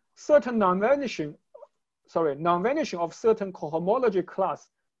to certain non-vanishing of certain cohomology class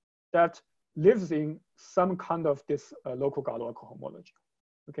that lives in some kind of this local Galois cohomology.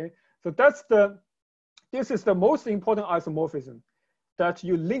 Okay, so this is the most important isomorphism, that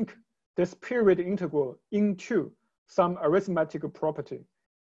you link this period integral into some arithmetic property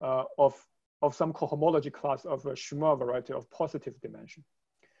of some cohomology class of a Shimura variety of positive dimension.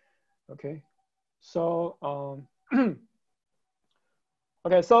 Okay, so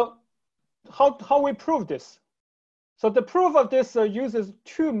okay, so how we prove this? So the proof of this uses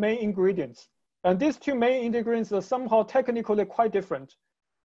two main ingredients, and these two main ingredients are somehow technically quite different.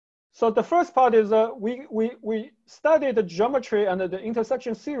 So the first part is we studied the geometry and the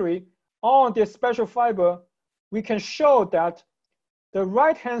intersection theory on this special fiber. We can show that the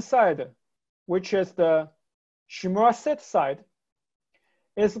right-hand side, which is the Shimura set side,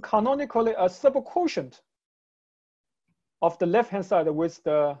 is canonically a subquotient of the left-hand side with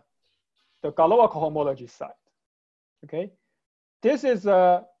the Galois cohomology side. Okay, this is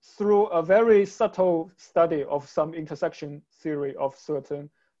through a very subtle study of some intersection theory of certain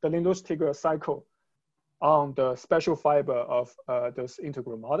the linguistic cycle on the special fiber of this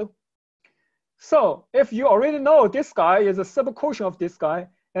integral model. So if you already know this guy is a subquotient of this guy,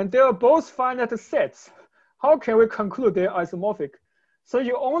 and they are both finite sets, how can we conclude they're isomorphic? So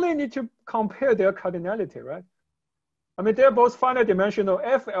you only need to compare their cardinality, right? I mean, they're both finite dimensional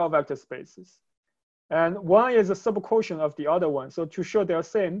FL vector spaces. And one is a subquotient of the other one. So to show they're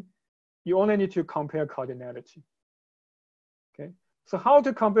same, you only need to compare cardinality. Okay, so how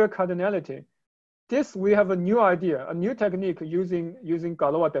to compare cardinality? This, we have a new idea, a new technique using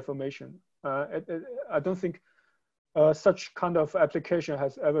Galois deformation. I don't think such kind of application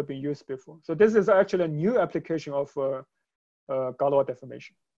has ever been used before. So this is actually a new application of Galois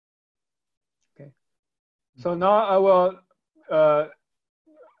deformation. Okay, so now I will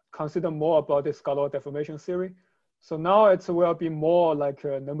consider more about this Galois deformation theory. So now it will be more like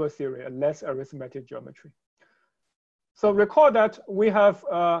a number theory, a less arithmetic geometry. So recall that we have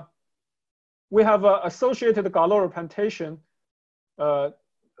associated Galois representation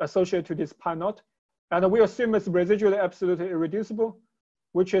associated to this pi naught, and we assume it's residually absolutely irreducible,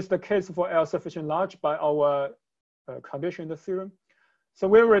 which is the case for L sufficient large by our condition theorem. So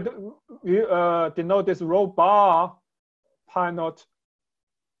we denote this rho bar pi naught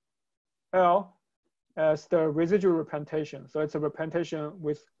L as the residual representation. So it's a representation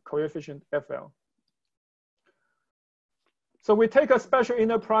with coefficient FL. So we take a special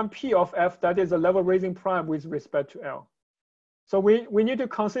inner prime P of F that is a level raising prime with respect to L. So we need to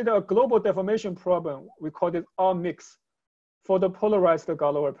consider a global deformation problem. We call it R mix for the polarized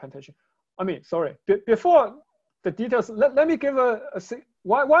Galois representation. I mean, sorry, before the details, let me give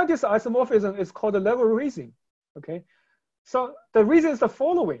why this isomorphism is called a level raising, okay? So the reason is the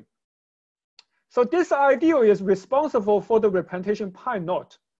following. So this ideal is responsible for the representation pi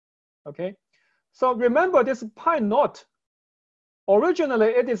naught, okay? So remember this pi naught, originally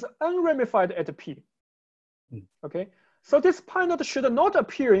it is unramified at P, okay? So this pi naught should not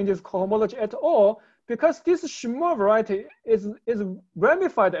appear in this cohomology at all, because this Schmor variety is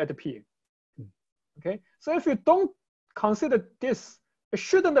ramified at P. Okay, so if you don't consider this, it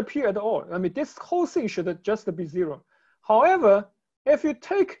shouldn't appear at all. I mean, this whole thing should just be 0. However, if you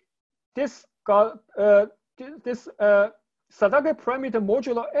take this Satake parameter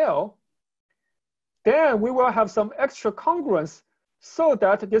modulo L, then we will have some extra congruence so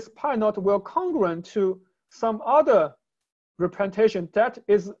that this pi naught will congruent to some other representation that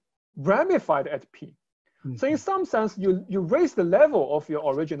is ramified at P. So in some sense, you raise the level of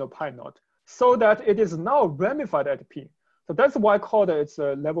your original pi naught so that it is now ramified at P. So that's why I call it it's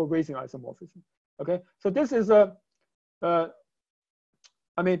a level raising isomorphism. Okay, so this is the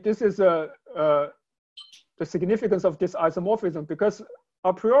significance of this isomorphism, because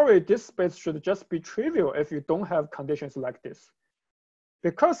a priori this space should just be trivial if you don't have conditions like this.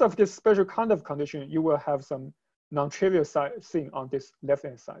 Because of this special kind of condition, you will have some non-trivial thing on this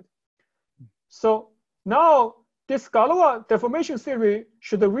left-hand side. So now this Galois deformation theory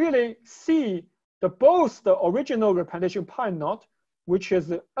should really see both the original representation pi naught, which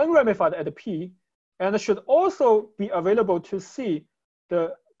is unramified at P, and should also be available to see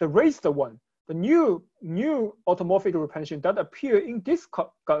the raised one, the new automorphic representation that appear in this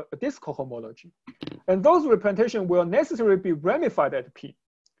cohomology. And those representations will necessarily be ramified at P.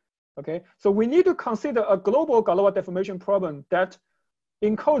 Okay, so we need to consider a global Galois deformation problem that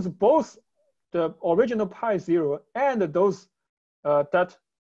encodes both the original pi 0 and those that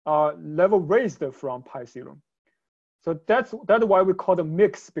are level raised from pi 0. So that's why we call them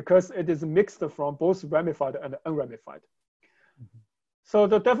mix, because it is mixed from both ramified and unramified. So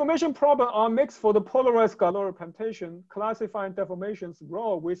the deformation problem are mixed for the polarized Galois representation, classifying deformations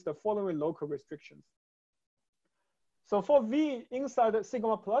raw with the following local restrictions. So for V inside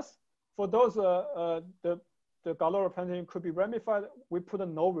sigma plus, for those the Galois representation could be ramified, we put a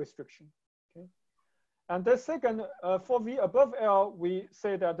no restriction. Okay, and the second for V above L, we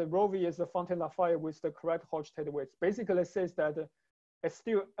say that the rho V is the Fontaine-Lafayette with the correct Hochstetter weights. Basically, says that it's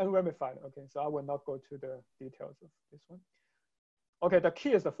still unramified. Okay, so I will not go to the details of this one. Okay, the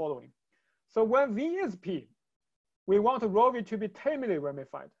key is the following. So when V is P, we want rho V to be tamely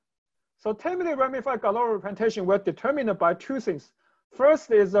ramified. So tamely ramified Galois representation were determined by two things. First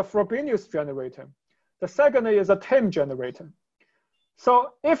is a Frobenius generator. The second is a tame generator.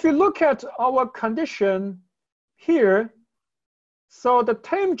 So if you look at our condition here, so the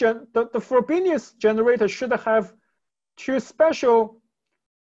Frobenius generator should have two special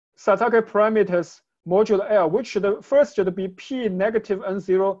Satake parameters modulo L, which first should be P negative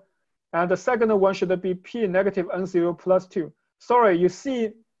N0, and the second one should be P negative N0 plus 2. Sorry, you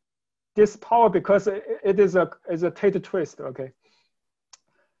see this power because it is a Tate twist, okay?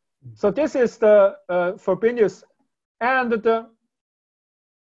 So this is the Frobenius, and the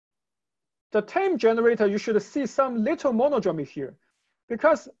tame generator, you should see some little monodromy here,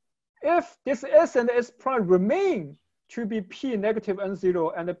 because if this S and S prime remain to be P negative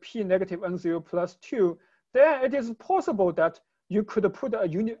N0 and P negative N0 plus 2, then it is possible that you could put a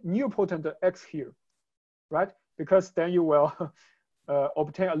nilpotent X here, right? Because then you will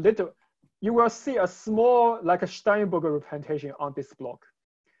obtain a little, you will see a small, like a Steinberg representation on this block.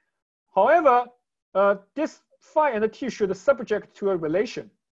 However, this phi and T should subject to a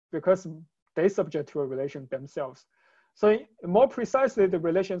relation because they subject to a relation themselves. So more precisely, the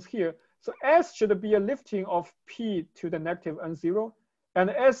relations here. So S should be a lifting of P to the negative N0, and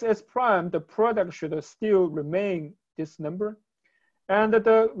SS prime, the product should still remain this number. And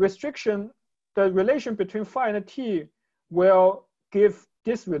the restriction, the relation between phi and T will give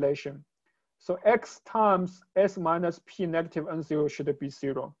this relation. So X times S minus P negative N0 should be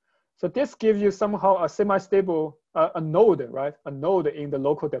 0. So this gives you somehow a semi-stable, a node, right? A node in the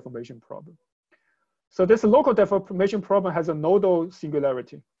local deformation problem. So this local deformation problem has a nodal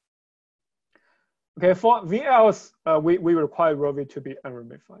singularity. Okay, for VLs, we require rho V to be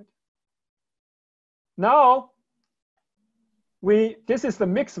unramified. Now, this is the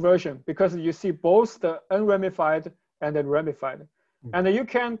mixed version because you see both the unramified and the ramified. And you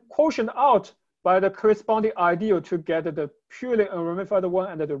can quotient out by the corresponding ideal to get the purely unramified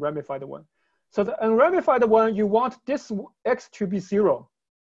one and the ramified one. So the unramified one, you want this X to be 0,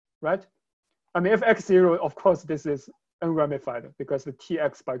 right? I mean, if X 0, of course, this is unramified because the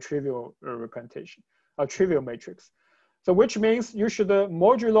TX by trivial representation, a trivial matrix. So which means you should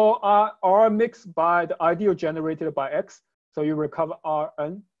modulo R mixed by the ideal generated by X. So you recover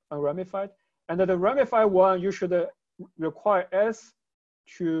Rn unramified. And then the ramified one, you should require S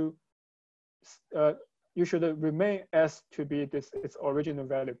to, you should remain S to be its original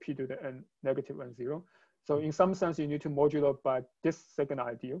value P to the N negative N0. So in some sense, you need to modulo by this second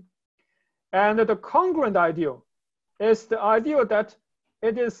ideal. And the congruent ideal is the ideal that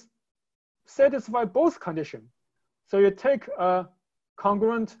it is satisfy both conditions. So you take a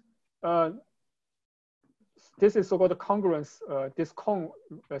congruent, this is so-called congruence, this con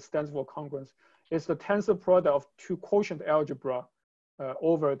stands for congruence. It's the tensor product of two quotient algebra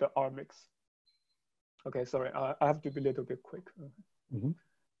over the R mix. Okay, sorry, I have to be a little bit quick. Mm-hmm.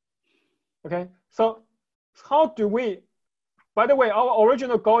 Okay, so how do we, by the way, our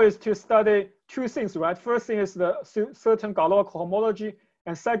original goal is to study two things, right? First thing is the certain Galois cohomology,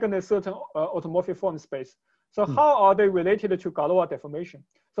 and second is certain automorphic form space. So how are they related to Galois deformation?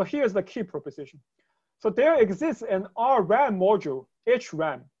 So here's the key proposition. So there exists an R-RAM module,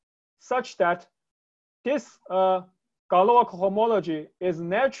 H-RAM, such that this Galois cohomology is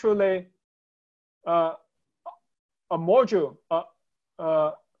naturally a module.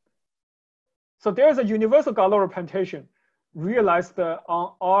 So there's a universal Galois representation realized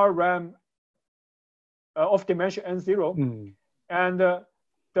on R-RAM of dimension n0, and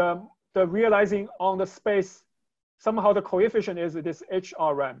the realizing on the space, somehow the coefficient is this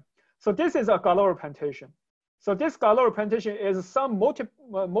HR-RAM. So this is a Galois representation. So this Galois representation is some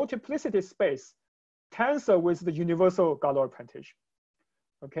multiplicity space tensor with the universal Galois representation.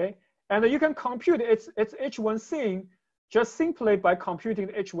 Okay, and you can compute its H1 thing just simply by computing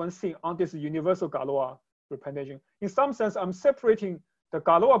the H1 thing on this universal Galois representation. In some sense, I'm separating the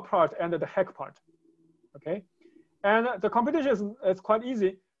Galois part and the Heck part. Okay, and the computation is quite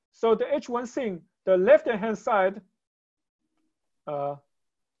easy. So the H1 thing, the left-hand side of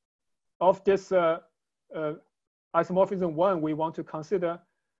this isomorphism 1 we want to consider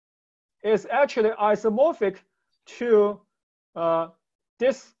is actually isomorphic to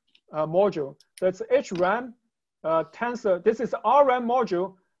this module. That's HRAM tensor. This is RRAM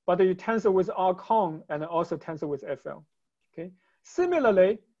module, but you tensor with RCon and also tensor with FL. Okay.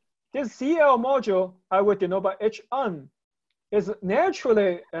 Similarly, this CL module I will denote by HN is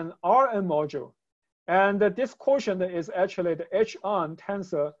naturally an RN module, and this quotient is actually the HN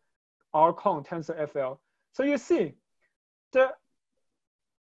tensor RCon tensor FL. So you see,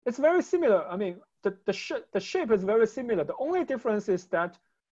 it's very similar. I mean, the shape is very similar. The only difference is that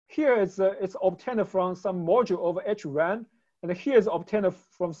here it's obtained from some module over HRAM, and here is obtained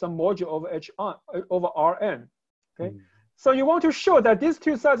from some module over HN over RN. Okay, so you want to show that these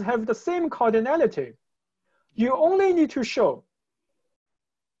two sides have the same cardinality. You only need to show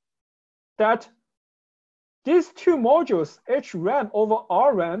that these two modules, HRAM over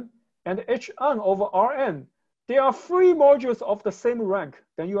RRAM and HN over RN, they are free modules of the same rank,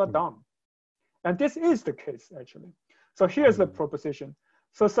 then you are done. And this is the case, actually. So here's the proposition.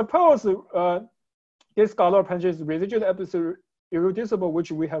 So suppose this Galois representation is residual absolute irreducible,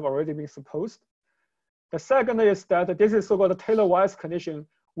 which we have already been supposed. The second is that this is so-called Taylor-Weiss condition.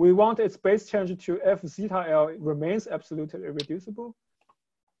 We want its base change to F zeta L remains absolutely irreducible.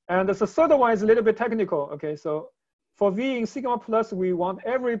 And the third one is a little bit technical. Okay, so for V in sigma plus, we want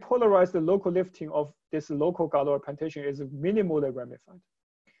every polarized local lifting of this local Galois representation is minimally ramified.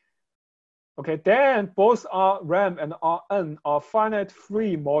 Okay, then both RM and RN are finite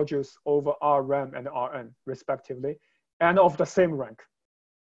free modules over RM and RN respectively, and of the same rank.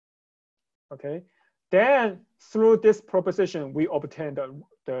 Okay, then through this proposition, we obtain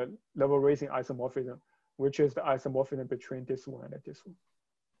the level raising isomorphism, which is the isomorphism between this one and this one.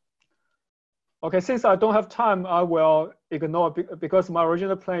 Okay, since I don't have time, I will ignore because my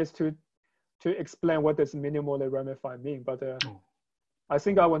original plan is to explain what does minimally ramified mean, but I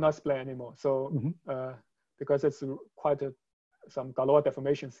think I will not explain anymore. So because it's quite some Galois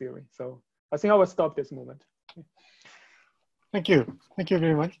deformation theory. So I think I will stop this moment. Thank you. Thank you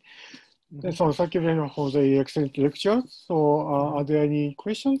very much. So thank you very much for the excellent lecture. So are there any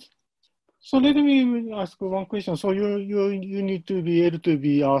questions? So let me ask one question. So you need to be able to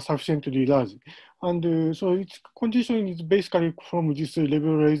be sufficiently large. And so its condition is basically from this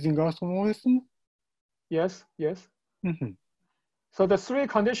level raising isomorphism? Yes, yes. So the three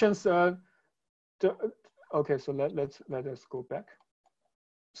conditions, okay, so let us go back.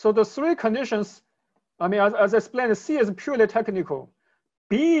 So the three conditions, I mean, as I explained, C is purely technical.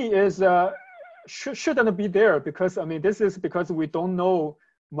 B is shouldn't be there because, I mean, this is because we don't know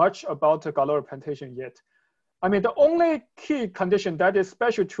much about the Galois representation yet. I mean, the only key condition that is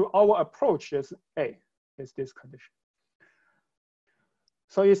special to our approach is A, is this condition.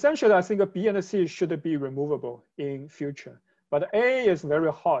 So essentially, I think B and C should be removable in future. But A is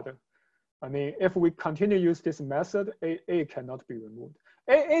very hard. I mean, if we continue to use this method, A cannot be removed.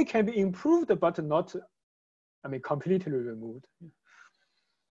 A can be improved, but not, I mean, completely removed.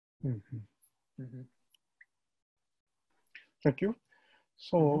 Thank you.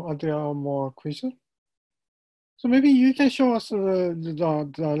 So are there more questions? So maybe you can show us the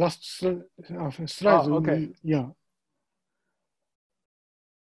last slide. Okay. Yeah.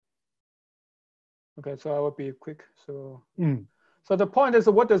 Okay, so I will be quick. So, so the point is,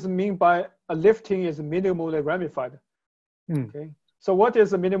 what does it mean by a lifting is minimally ramified? Okay. So what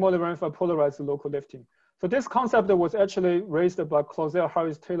is a minimally ramified polarized local lifting? So this concept was actually raised by Clausel,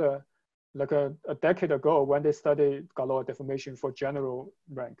 Harris, Taylor, like a decade ago when they studied Galois deformation for general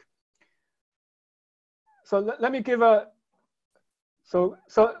rank. So let me give a, so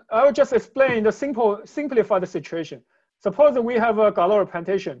I will just explain the simplified situation. Suppose we have a Galois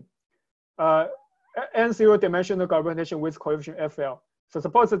representation, n0 dimensional Galois representation with coefficient FL. So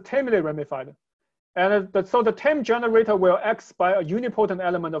suppose it's terminally ramified. And so the term generator will act by a unipotent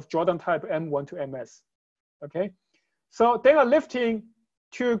element of Jordan type M1 to MS. Okay, so then a lifting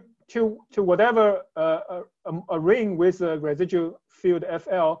to whatever a ring with a residual field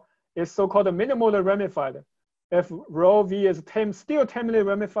FL is so-called minimally ramified. If rho V is still terminally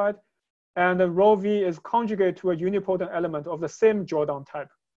ramified, and rho V is conjugate to a unipotent element of the same Jordan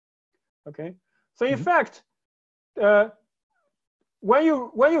type. Okay, so in fact, when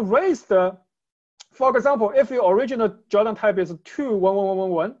you raise the, for example, if your original Jordan type is 2, 1, 1, 1, 1,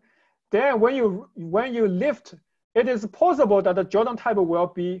 1, then when you lift, it is possible that the Jordan type will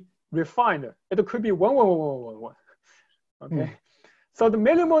be refined. It could be 1, 1, 1, 1, 1, 1. Okay. So the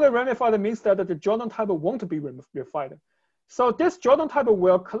minimally ramified means that the Jordan type won't be refined. So this Jordan type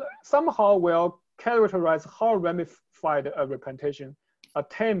will somehow characterize how ramified a representation, a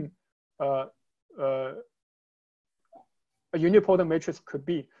term, a unipotent matrix could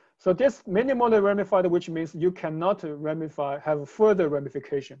be. So this minimally ramified, which means you cannot have further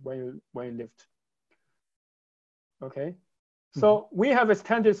ramification when you lift. Okay, so we have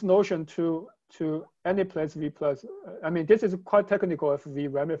extended this notion to any place V plus. I mean, this is quite technical if V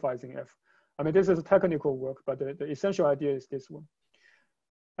ramifies in F. I mean, this is technical work, but the essential idea is this one.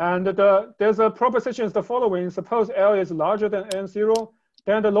 And there's a proposition is the following: suppose L is larger than N0,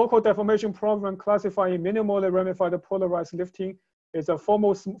 then the local deformation problem classifying minimally ramified polarized lifting is a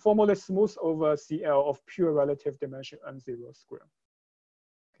formally smooth over CL of pure relative dimension N0 square.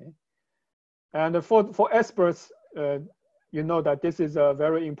 Okay, and for experts, you know that this is a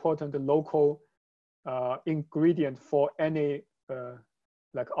very important local ingredient for any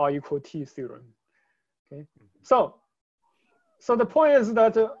like R equal T theorem. Okay, so the point is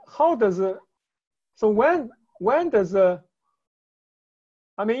that how does when does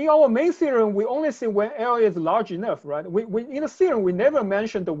I mean, in our main theorem, we only see when L is large enough, right? We in the theorem, we never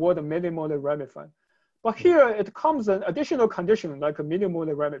mentioned the word minimally ramified. But here it comes an additional condition like a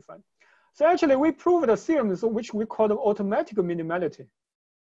minimally ramified. So actually, we proved a theorem which we call the automatic minimality.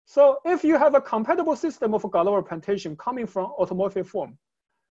 So if you have a compatible system of Galois representation coming from automorphic form,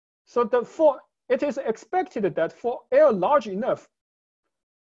 so it is expected that for L large enough,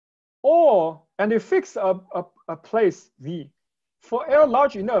 and you fix a place V, for L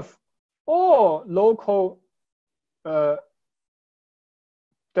large enough, all local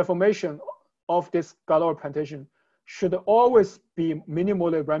deformation of this Galois representation should always be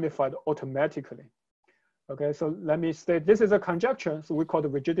minimally ramified automatically. Okay, so let me state this is a conjecture, so we call the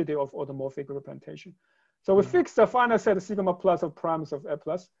rigidity of automorphic representation. So we fix the finite set sigma plus of primes of F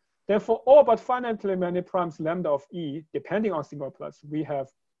plus. Then for all but finitely many primes lambda of E, depending on sigma plus, we have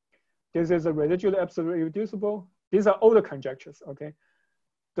this is a residual absolute irreducible. These are all the conjectures, okay?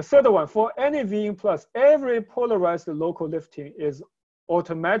 The third one, for any V in plus, every polarized local lifting is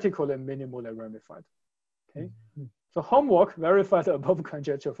automatically minimally ramified, okay? So homework, verify the above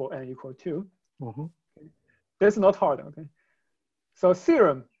conjecture for n equal 2. Okay. This is not hard, okay? So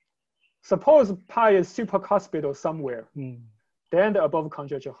theorem, suppose pi is supercuspidal somewhere, then the above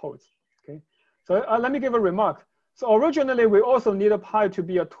conjecture holds, okay? So let me give a remark. So originally, we also need a pi to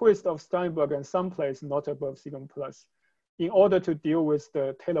be a twist of Steinberg and someplace not above sigma plus in order to deal with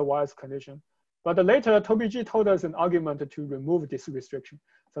the Taylor-Weiss condition. But later, Toby G told us an argument to remove this restriction.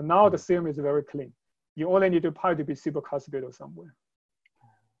 So now the theorem is very clean. You only need a pi to be supercuspidal somewhere.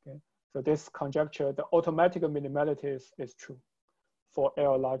 Okay. So this conjecture, the automatic minimality is true for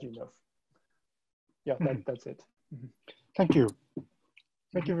L large enough. Yeah, that's it. Thank you.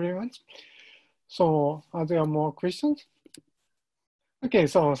 Thank you very much. So are there more questions? Okay,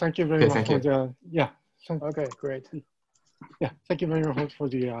 so thank you very much for the, Okay, great. Yeah, thank you very much for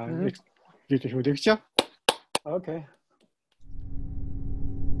the beautiful lecture. Okay.